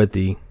Jeff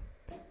Withey,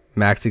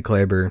 Maxi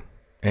Kleber,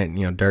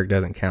 and Dirk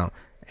doesn't count,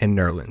 and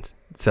Nerlens.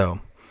 So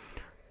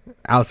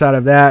outside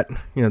of that,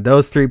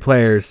 those three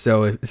players.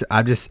 So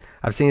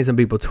I've seen some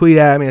people tweet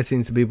at me. I've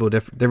seen some people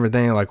different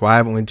things like, why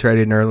haven't we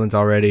traded Nerlens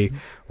already? Mm-hmm.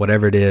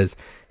 Whatever it is,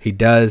 he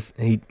does.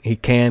 He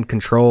can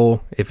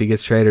control if he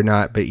gets traded or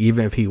not. But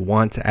even if he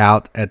wants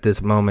out at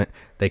this moment,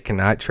 they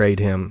cannot trade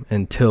him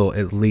until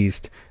at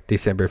least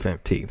December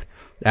 15th.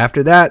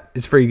 After that,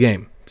 it's free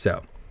game.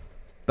 So,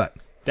 but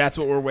that's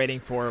what we're waiting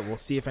for. We'll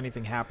see if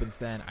anything happens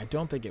then. I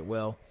don't think it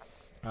will.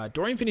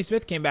 Dorian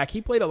Finney-Smith came back. He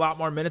played a lot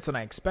more minutes than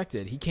I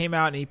expected. He came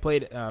out and he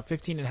played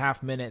 15 and a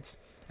half minutes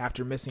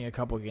after missing a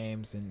couple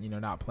games and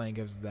not playing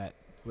because of that,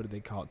 what do they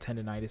call it,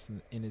 tendonitis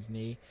in his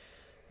knee.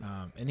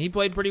 And he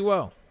played pretty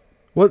well.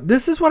 Well,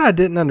 this is what I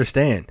didn't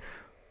understand.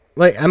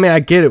 I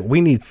get it.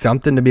 We need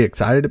something to be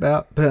excited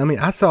about. But,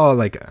 I saw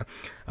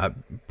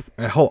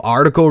a whole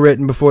article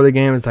written before the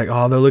game. It's like,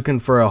 oh, they're looking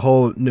for a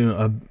whole new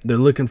they're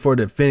looking for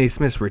the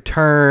Finney-Smith's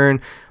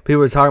return. People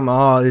were talking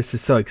about, oh, this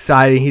is so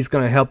exciting. He's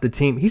going to help the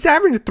team. He's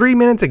averaging 3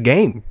 minutes a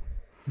game.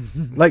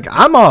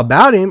 I'm all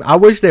about him. I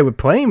wish they would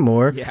play him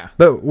more. Yeah.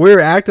 But we're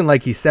acting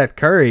like he's Seth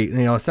Curry.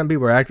 Some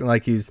people are acting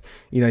like he's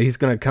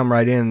going to come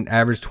right in and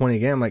average 20 a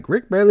game. I'm like,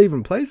 Rick barely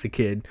even plays the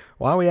kid.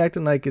 Why are we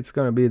acting like it's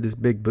going to be this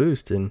big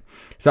boost? And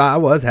so I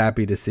was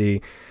happy to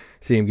see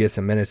him get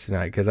some minutes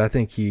tonight because I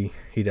think he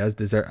does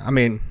deserve.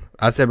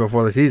 I said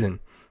before the season,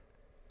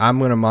 I'm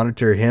going to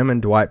monitor him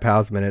and Dwight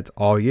Powell's minutes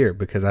all year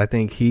because I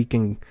think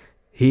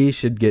he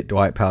should get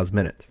Dwight Powell's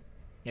minutes.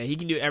 Yeah, he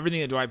can do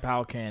everything that Dwight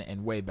Powell can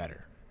and way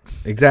better.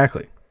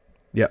 Exactly.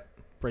 Yep.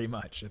 Pretty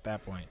much at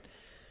that point.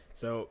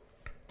 So,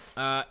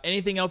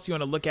 anything else you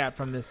want to look at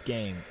from this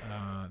game?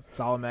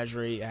 Salah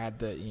Mejri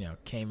had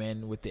came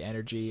in with the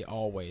energy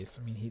always.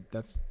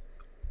 That's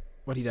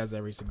what he does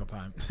every single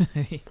time.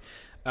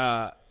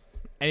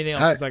 Anything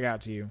else stuck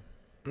out to you?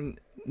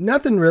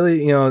 Nothing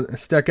really,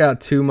 stuck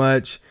out too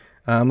much.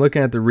 I'm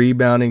looking at the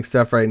rebounding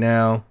stuff right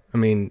now.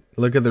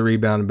 Look at the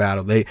rebound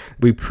battle.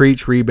 We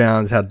preach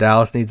rebounds, how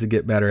Dallas needs to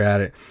get better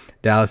at it.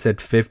 Dallas had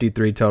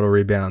 53 total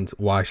rebounds.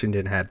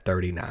 Washington had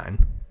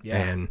 39. Yeah.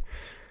 And,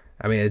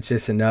 it's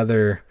just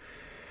another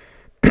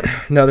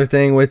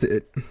thing with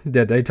it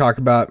that they talk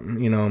about,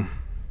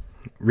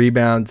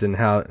 rebounds and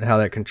how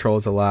that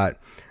controls a lot.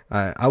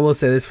 I will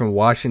say this from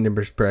Washington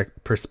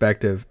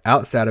perspective,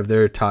 outside of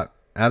their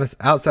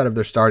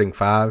starting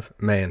five,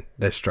 man,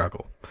 they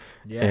struggle.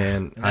 Yeah,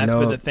 and that's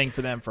been the thing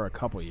for them for a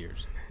couple of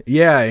years.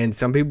 Yeah, and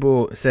some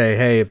people say,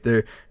 hey, if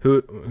they're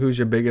who's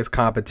your biggest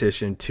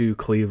competition to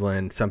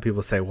Cleveland? Some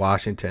people say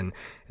Washington.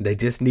 They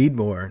just need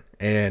more.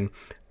 And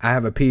I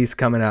have a piece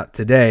coming out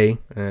today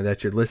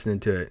that you're listening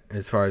to it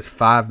as far as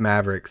 5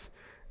 Mavericks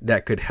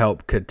that could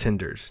help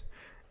contenders.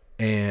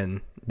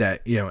 And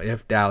that,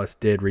 if Dallas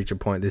did reach a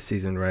point this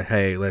season where,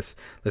 hey, let's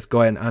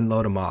go ahead and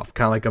unload them off,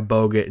 kind of like a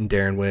Bogut and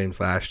Darren Williams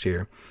last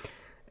year.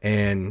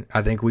 And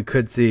I think we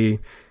could see,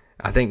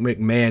 I think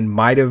McMahon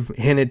might have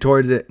hinted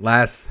towards it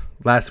last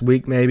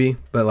week maybe,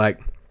 but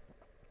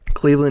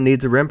Cleveland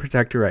needs a rim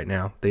protector right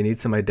now. They need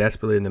somebody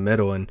desperately in the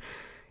middle, and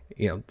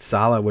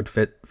Salah would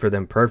fit for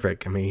them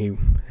perfect. He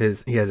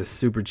has a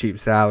super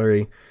cheap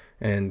salary,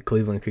 and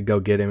Cleveland could go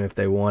get him if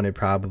they wanted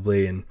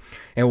probably, and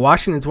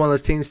Washington's one of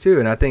those teams too.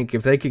 And I think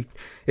if they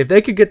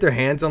could get their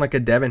hands on a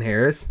Devin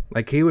Harris,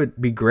 he would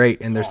be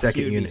great in their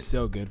second unit. He would be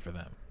so good for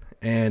them.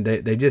 And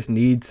they just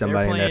need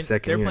somebody in that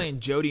second unit. They're playing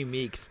Jody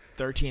Meeks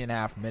 13 and a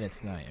half minutes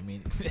tonight.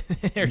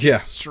 They're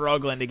just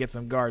struggling to get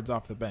some guards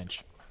off the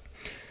bench.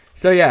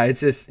 So, yeah,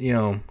 it's just,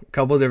 a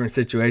couple of different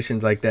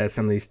situations like that,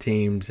 some of these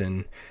teams.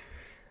 And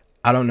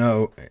I don't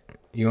know.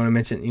 You want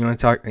to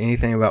talk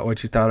anything about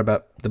what you thought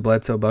about the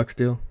Bledsoe Bucks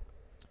deal?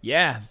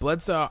 Yeah,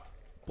 Bledsoe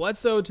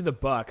to the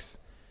Bucks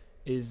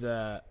is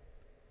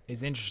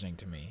interesting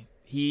to me.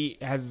 He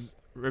has,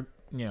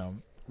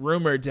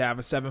 rumored to have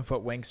a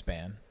 7-foot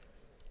wingspan.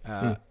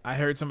 I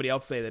heard somebody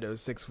else say that it was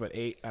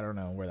 6'8". I don't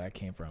know where that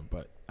came from,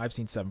 but I've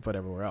seen 7 foot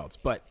everywhere else.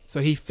 But so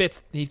he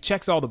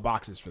checks all the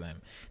boxes for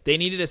them. They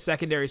needed a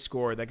secondary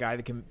scorer, that guy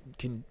that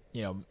can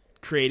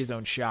create his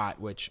own shot,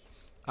 which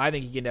I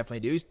think he can definitely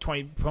do. He's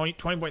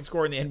 20-point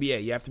scorer in the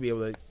NBA. You have to be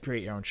able to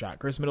create your own shot.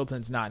 Chris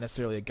Middleton's not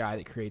necessarily a guy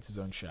that creates his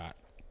own shot.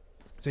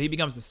 So he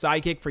becomes the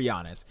sidekick for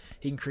Giannis.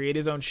 He can create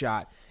his own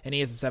shot, and he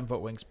has a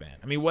 7-foot wingspan.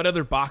 I mean, what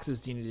other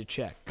boxes do you need to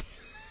check?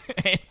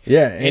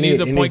 and he's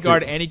a point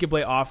guard, and he can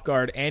play off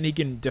guard, and he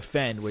can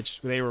defend,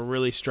 which they were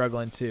really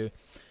struggling to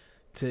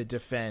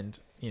defend.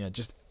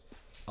 Just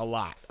a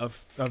lot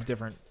of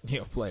different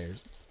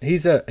players.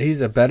 He's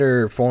a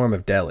better form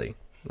of Deli.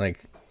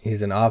 Like,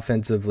 he's an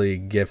offensively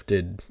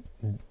gifted,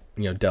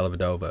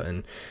 Dellavedova.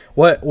 And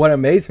what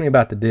amazed me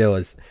about the deal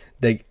is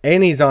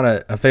he's on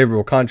a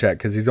favorable contract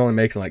because he's only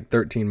making like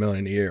 $13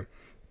 million a year.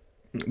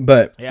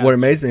 But what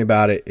amazed me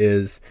about it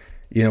is,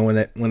 when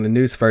the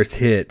news first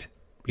hit,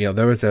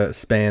 there was a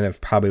span of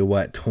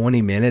probably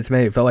 20 minutes,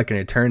 maybe it felt like an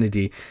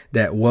eternity,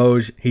 that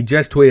Woj, he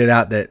just tweeted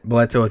out that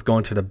Bledsoe was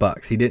going to the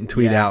Bucks. He didn't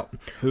tweet out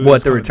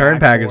what the return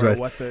package was.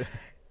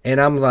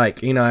 And I'm like,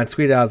 I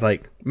tweeted, I was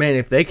like, man,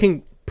 if they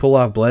can pull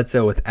off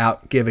Bledsoe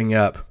without giving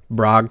up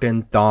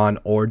Brogdon, Thon,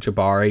 or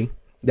Jabari,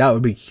 that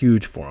would be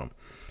huge for them.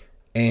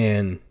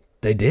 And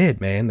they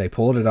did, man. They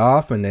pulled it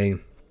off, and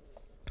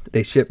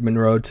they shipped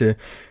Monroe to,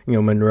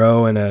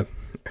 Monroe in a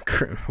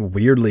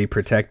weirdly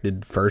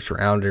protected first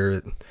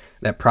rounder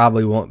that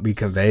probably won't be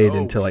conveyed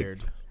until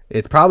weird.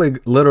 It's probably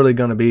literally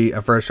going to be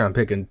a first round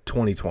pick in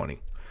 2020.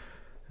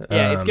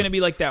 Yeah, it's going to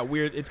be like that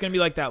weird. It's going to be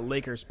like that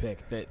Lakers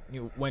pick that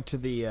went to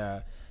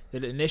the.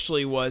 That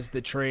initially was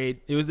the trade.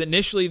 It was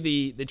initially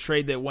the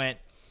trade that went,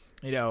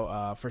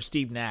 for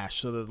Steve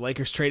Nash. So the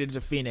Lakers traded it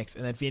to Phoenix,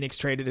 and then Phoenix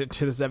traded it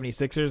to the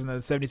 76ers, and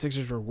then the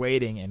 76ers were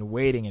waiting, and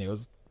it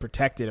was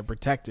protected,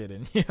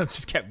 and it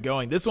just kept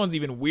going. This one's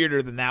even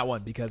weirder than that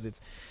one because I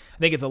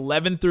think it's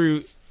 11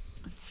 through.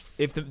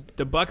 If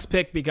the Bucks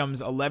pick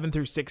becomes 11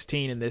 through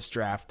 16 in this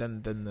draft,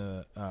 then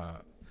the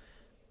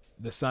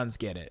Suns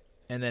get it.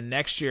 And then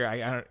next year, I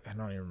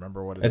don't even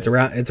remember what it is.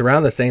 It's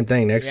around the same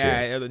thing next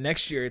year. Yeah,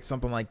 next year it's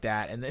something like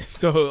that. And then,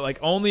 so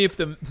only if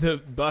the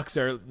Bucks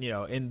are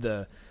in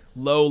the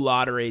low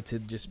lottery to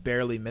just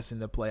barely missing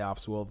the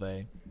playoffs will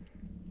they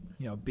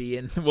be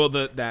in. Will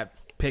that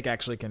pick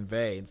actually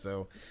convey? And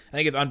so I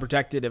think it's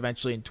unprotected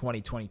eventually in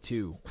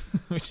 2022,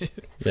 which is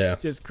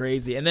just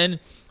crazy. And then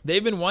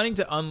they've been wanting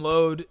to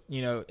unload,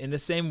 in the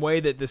same way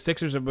that the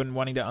Sixers have been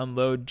wanting to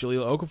unload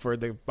Jahlil Okafor,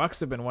 the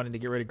Bucks have been wanting to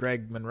get rid of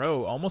Greg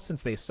Monroe almost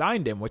since they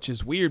signed him, which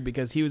is weird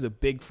because he was a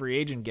big free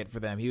agent get for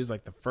them. He was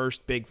like the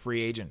first big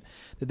free agent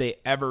that they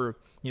ever,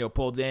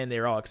 pulled in. They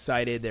were all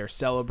excited. They were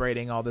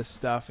celebrating all this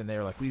stuff, and they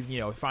were like, we've,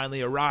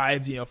 finally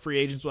arrived. Free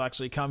agents will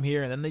actually come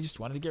here, and then they just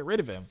wanted to get rid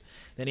of him.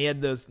 Then he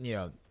had those,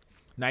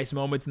 nice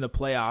moments in the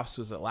playoffs.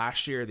 Was it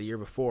last year or the year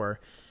before?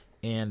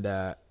 And,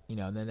 and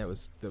then it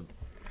was the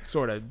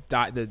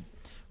the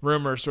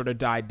rumor sort of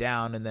died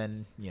down, and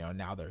then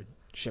now they're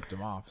shipped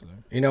him off. So.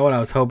 You know what I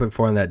was hoping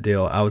for in that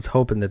deal? I was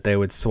hoping that they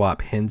would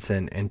swap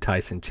Henson and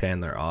Tyson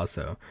Chandler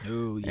also.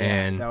 Ooh, yeah,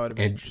 and, that would have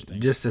been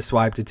interesting. Just to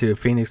swipe the two,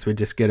 Phoenix would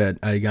just get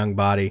a young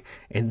body,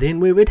 and then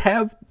we would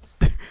have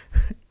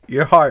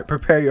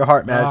prepare your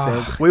heart, Mavs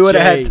fans. We would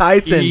have had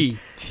Tyson. We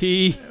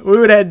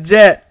would have had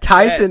Jet,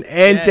 Tyson,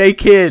 and J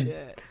Kidd.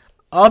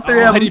 All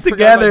three of them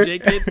together.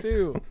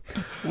 Too.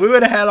 We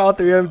would have had all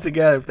three of them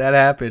together if that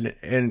happened,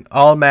 and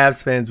all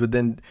Mavs fans would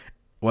then,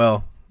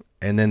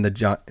 and then the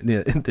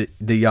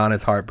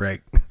Giannis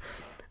heartbreak.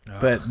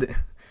 But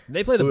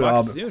they play the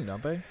Bucks soon,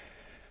 don't they?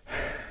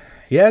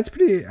 Yeah, it's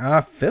pretty.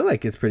 I feel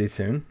like it's pretty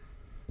soon,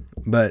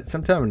 but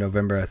sometime in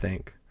November, I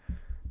think.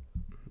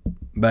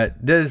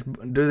 But do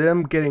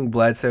them getting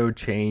Bledsoe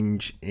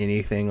change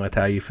anything with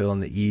how you feel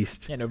in the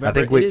East? Yeah,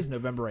 November. It is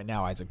November right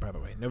now, Isaac. By the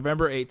way,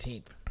 November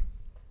 18th.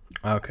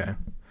 Okay.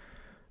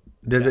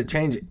 Does it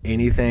change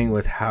anything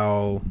with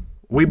how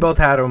we both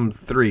had them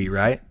 3,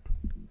 right?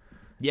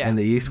 Yeah. In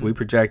the East, we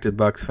projected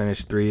Bucks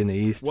finish 3 in the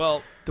East.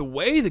 Well, the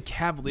way the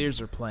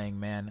Cavaliers are playing,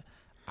 man,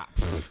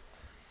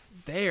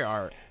 they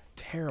are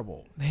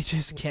terrible. They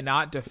just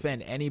cannot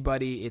defend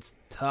anybody. It's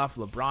tough.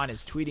 LeBron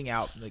is tweeting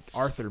out like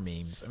Arthur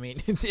memes. I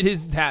mean, it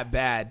is that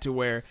bad to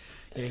where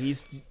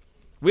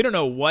we don't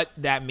know what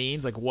that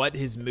means, like what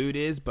his mood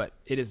is, but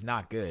it is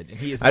not good. And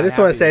he is. I just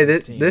want to say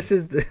that this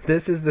is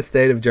the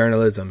state of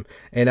journalism,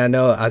 and I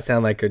know I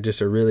sound like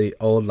just a really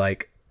old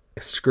like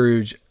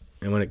Scrooge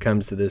when it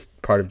comes to this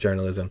part of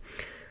journalism,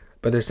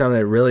 but there's something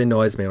that really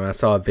annoys me when I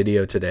saw a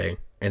video today,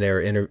 and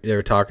they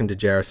were talking to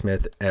J.R.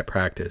 Smith at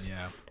practice,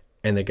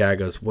 and the guy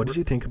goes, "What did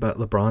you think about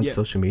LeBron's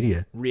social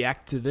media?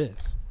 React to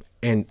this."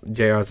 And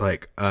J.R. was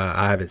like,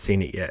 "I haven't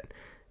seen it yet,"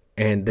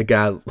 and the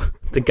guy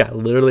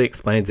literally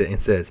explains it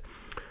and says,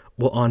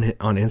 well, on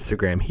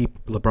Instagram,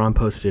 LeBron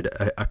posted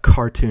a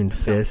cartoon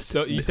fist.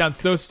 So you sound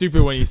so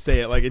stupid when you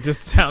say it. Like it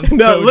just sounds so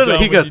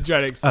dumb when you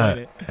try to explain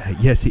it.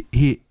 Yes,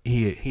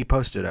 he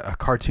posted a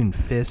cartoon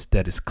fist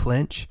that is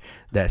clench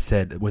that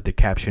said with the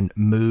caption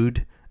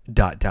 "mood ...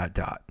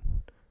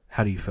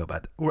 How do you feel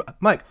about that,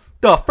 Mike?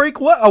 The freak?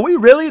 What are we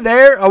really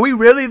there? Are we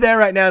really there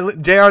right now?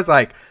 JR's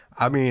like,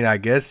 I mean, I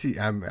guess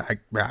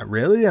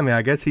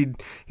I guess he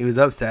was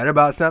upset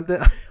about something.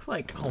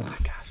 Like, oh my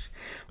gosh.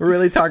 We're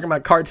really talking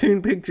about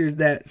cartoon pictures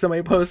that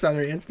somebody posts on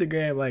their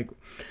Instagram. Like,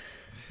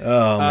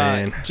 Oh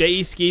man.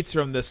 J.E. Skeets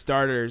from the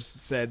Starters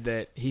said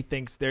that he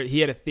thinks he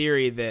had a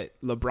theory that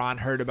LeBron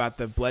heard about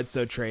the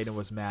Bledsoe trade and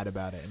was mad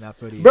about it, and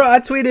that's what he. Bro, I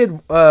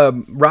tweeted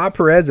Rob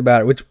Perez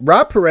about it. Which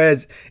Rob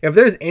Perez, if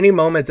there's any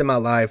moments in my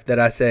life that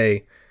I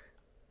say,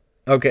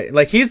 okay,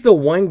 like he's the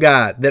one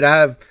guy that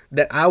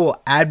I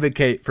will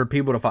advocate for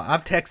people to follow.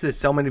 I've texted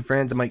so many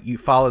friends. I'm like, you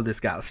follow this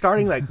guy.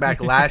 Starting like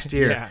back last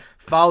year, Yeah.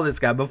 Follow this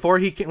guy before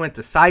he went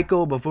to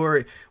Cycle.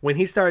 When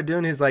he started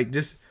doing his like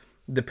just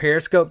the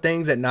Periscope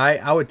things at night,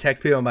 I would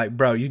text people. I'm like,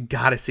 bro, you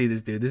gotta see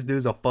this dude. This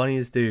dude's the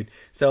funniest dude.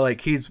 So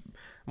like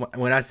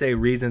when I say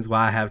reasons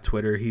why I have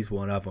Twitter, he's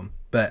one of them.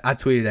 But I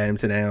tweeted at him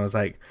today and I was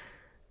like,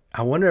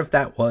 I wonder if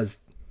that was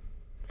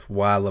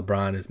why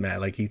LeBron is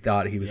mad. Like he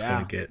thought he was going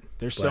to get.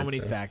 There's Bledsoe.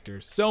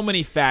 so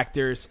many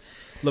factors.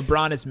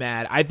 LeBron is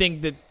mad. I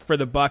think that for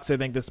the Bucks, I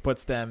think this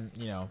puts them,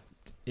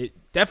 it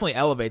definitely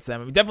elevates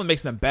them. It definitely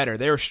makes them better.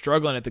 They were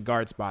struggling at the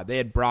guard spot. They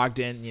had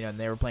Brogdon, and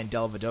they were playing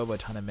Dellavedova a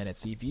ton of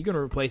minutes. So if you're going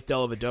to replace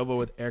Dellavedova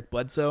with Eric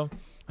Bledsoe,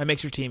 that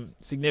makes your team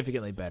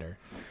significantly better.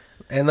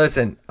 And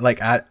listen,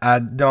 like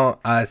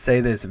I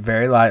say this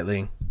very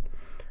lightly,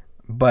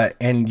 but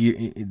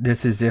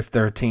this is if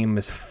their team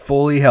is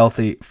fully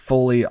healthy,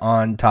 fully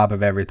on top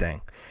of everything.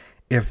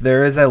 If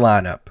there is a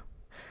lineup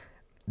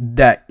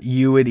that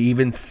you would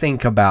even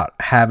think about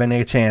having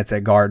a chance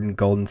at guarding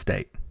Golden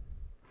State,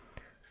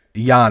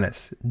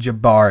 Giannis,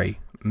 Jabari,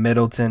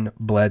 Middleton,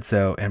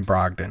 Bledsoe, and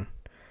Brogdon.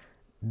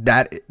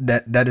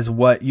 That is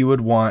what you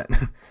would want.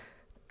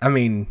 I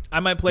mean,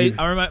 I might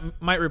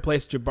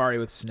replace Jabari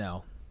with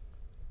Snell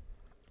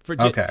for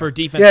defensive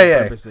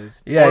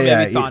purposes, or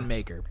maybe Thon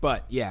Maker.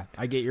 But yeah,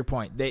 I get your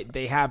point.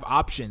 They have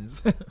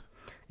options.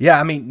 Yeah,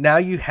 I mean now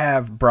you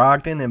have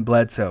Brogdon and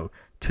Bledsoe,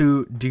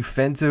 two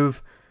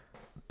defensive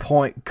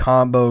point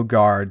combo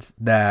guards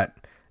that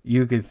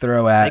you could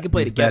throw at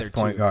these best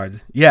point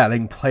guards. Yeah, they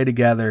can play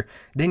together.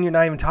 Then you're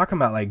not even talking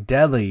about like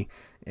Dudley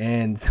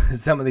and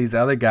some of these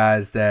other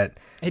guys that.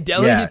 Hey,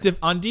 Dudley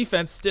on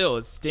defense still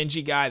is a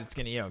stingy guy that's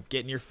gonna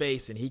get in your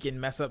face and he can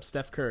mess up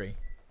Steph Curry.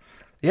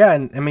 Yeah,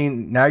 and I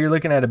mean now you're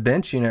looking at a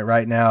bench unit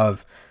right now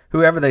of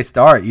whoever they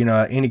start.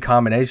 Any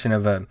combination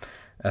of a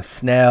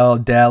Snell,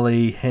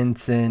 Dele,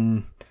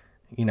 Henson.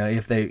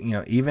 If they,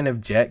 even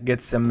if Jet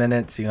gets some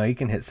minutes, he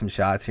can hit some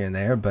shots here and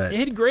there. But he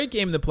had a great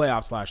game in the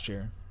playoffs last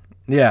year.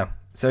 Yeah.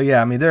 So,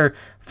 yeah, I mean, they're a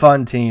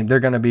fun team. They're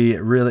going to be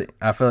really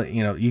 – I feel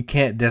you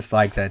can't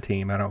dislike that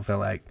team. I don't feel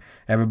like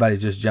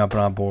everybody's just jumping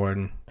on board.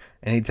 And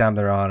anytime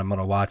they're on, I'm going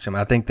to watch them.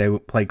 I think they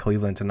play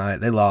Cleveland tonight.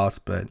 They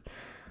lost, but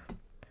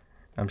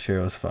I'm sure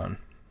it was fun.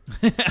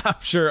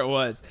 I'm sure it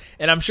was.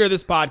 And I'm sure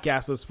this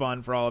podcast was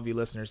fun for all of you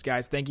listeners.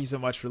 Guys, thank you so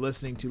much for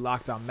listening to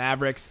Locked On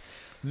Mavericks.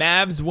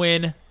 Mavs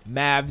win.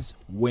 Mavs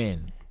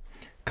win.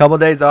 Couple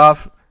days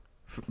off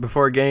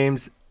before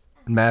games.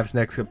 Mavs'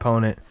 next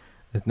opponent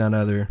is none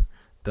other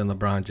than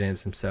LeBron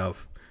James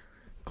himself.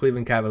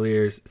 Cleveland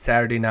Cavaliers,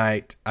 Saturday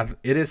night.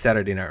 It is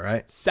Saturday night,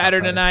 right?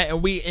 Saturday night,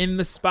 and we in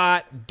the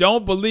spot.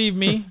 Don't believe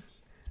me.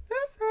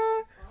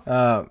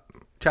 Try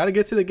to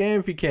get to the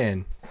game if you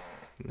can.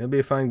 It'll be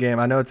a fun game.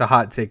 I know it's a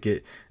hot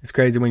ticket. It's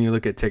crazy when you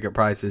look at ticket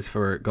prices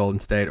for Golden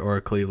State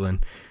or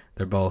Cleveland.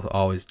 They're both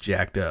always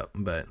jacked up.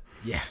 But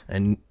yeah.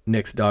 And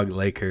Nick's dog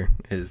Laker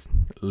is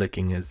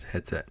licking his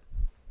headset.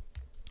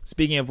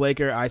 Speaking of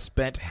Laker, I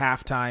spent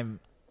halftime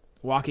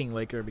walking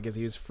Laker because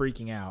he was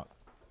freaking out.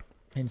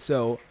 And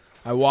so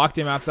I walked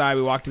him outside.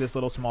 We walked to this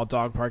little small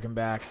dog park and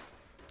back.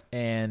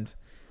 And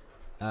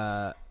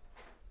I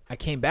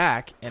came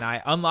back and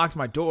I unlocked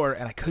my door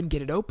and I couldn't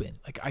get it open.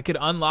 Like I could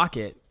unlock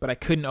it, but I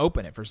couldn't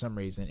open it for some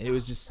reason. And it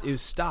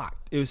was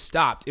stopped.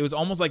 It was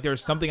almost like there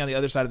was something on the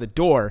other side of the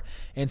door.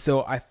 And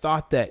so I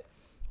thought that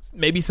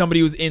maybe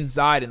somebody was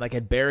inside and like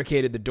had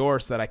barricaded the door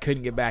so that I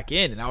couldn't get back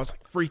in. And I was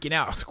like freaking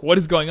out. I was like, what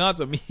is going on?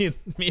 So me and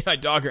my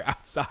dog are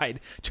outside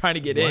trying to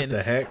get in. What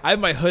the heck? I have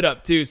my hood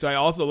up too, so I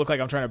also look like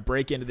I'm trying to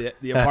break into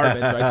the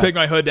apartment. So I took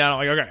my hood down.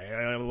 I'm like, okay,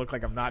 I look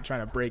like I'm not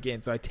trying to break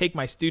in. So I take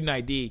my student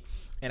ID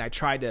and I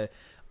tried to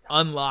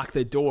unlock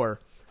the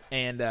door.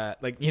 And I'm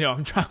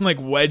like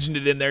wedging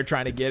it in there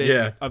trying to get it.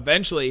 Yeah.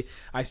 Eventually,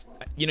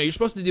 you're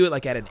supposed to do it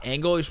like at an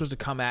angle. You're supposed to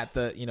come at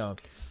the,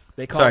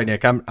 Sorry,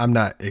 Nick. I'm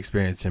not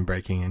experienced in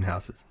breaking in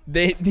houses.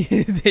 They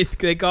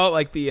call it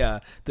like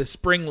the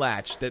spring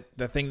latch,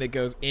 the thing that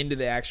goes into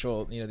the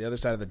actual the other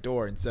side of the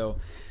door, and so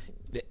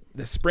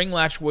the spring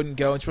latch wouldn't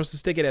go. And you're supposed to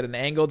stick it at an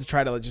angle to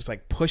try to just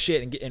like push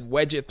it and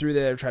wedge it through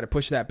there, try to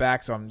push that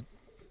back. So I'm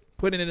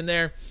putting it in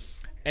there,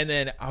 and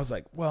then I was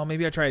like, well,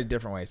 maybe I tried it a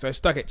different way. So I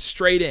stuck it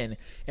straight in,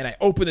 and I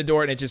open the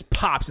door, and it just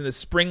pops, and the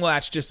spring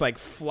latch just like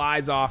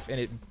flies off, and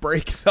it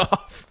breaks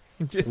off.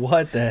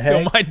 What the heck?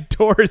 So my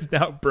door is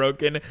now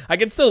broken. I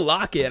can still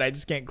lock it. I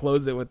just can't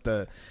close it with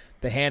the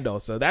handle.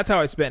 So that's how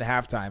I spent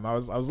halftime. I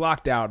was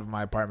locked out of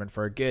my apartment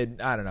for a good,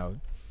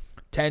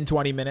 10,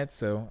 20 minutes.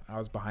 So I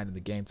was behind in the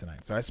game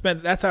tonight. So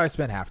that's how I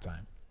spent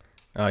halftime.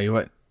 Oh, you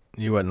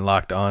wasn't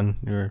locked on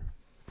your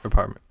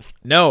apartment?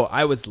 No,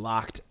 I was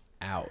locked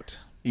out.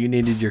 You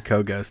needed your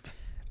co-ghost.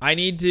 I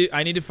need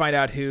to find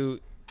out who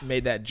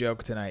made that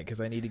joke tonight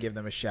because I need to give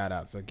them a shout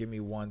out. So give me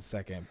 1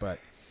 second. But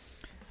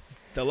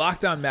The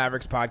Locked On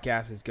Mavericks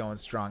podcast is going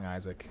strong,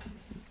 Isaac.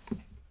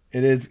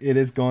 It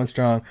is going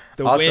strong.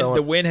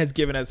 The win has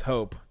given us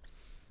hope.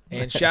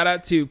 And shout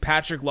out to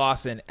Patrick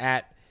Lawson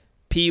at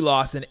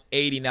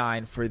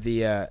PLawson89 for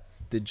the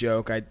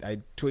joke. I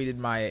tweeted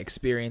my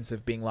experience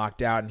of being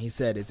locked out, and he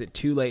said, "Is it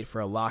too late for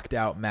a locked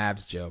out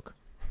Mavs joke?"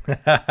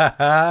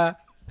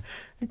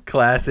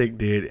 Classic,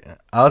 dude.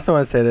 I also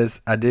want to say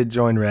this. I did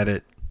join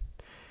Reddit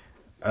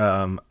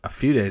a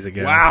few days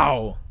ago.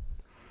 Wow.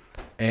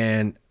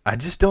 And I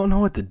just don't know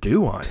what to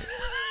do on it.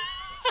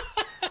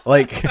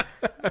 Like,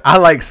 I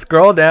like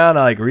scroll down,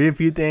 I like read a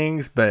few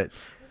things, but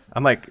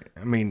I'm like,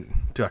 I mean,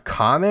 do I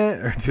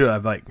comment or do I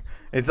like,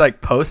 it's like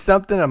post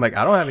something? I'm like,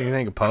 I don't have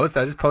anything to post.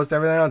 I just post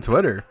everything on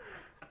Twitter.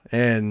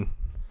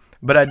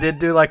 But I did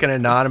do like an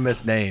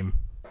anonymous name.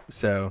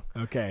 So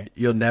okay,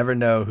 you'll never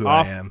know who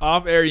I am.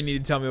 Off air, you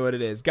need to tell me what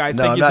it is. Guys,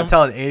 no, I'm not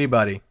telling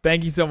anybody.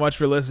 Thank you so much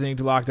for listening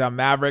to Locked On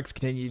Mavericks.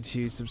 Continue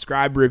to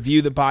subscribe,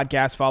 review the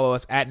podcast, follow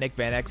us at Nick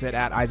Van Exit,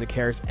 at Isaac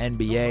Harris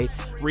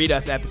NBA. Read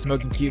us at The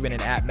Smoking Cuban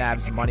and at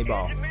Mavs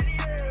Moneyball.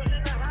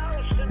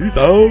 Peace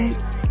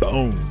out.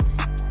 Boom.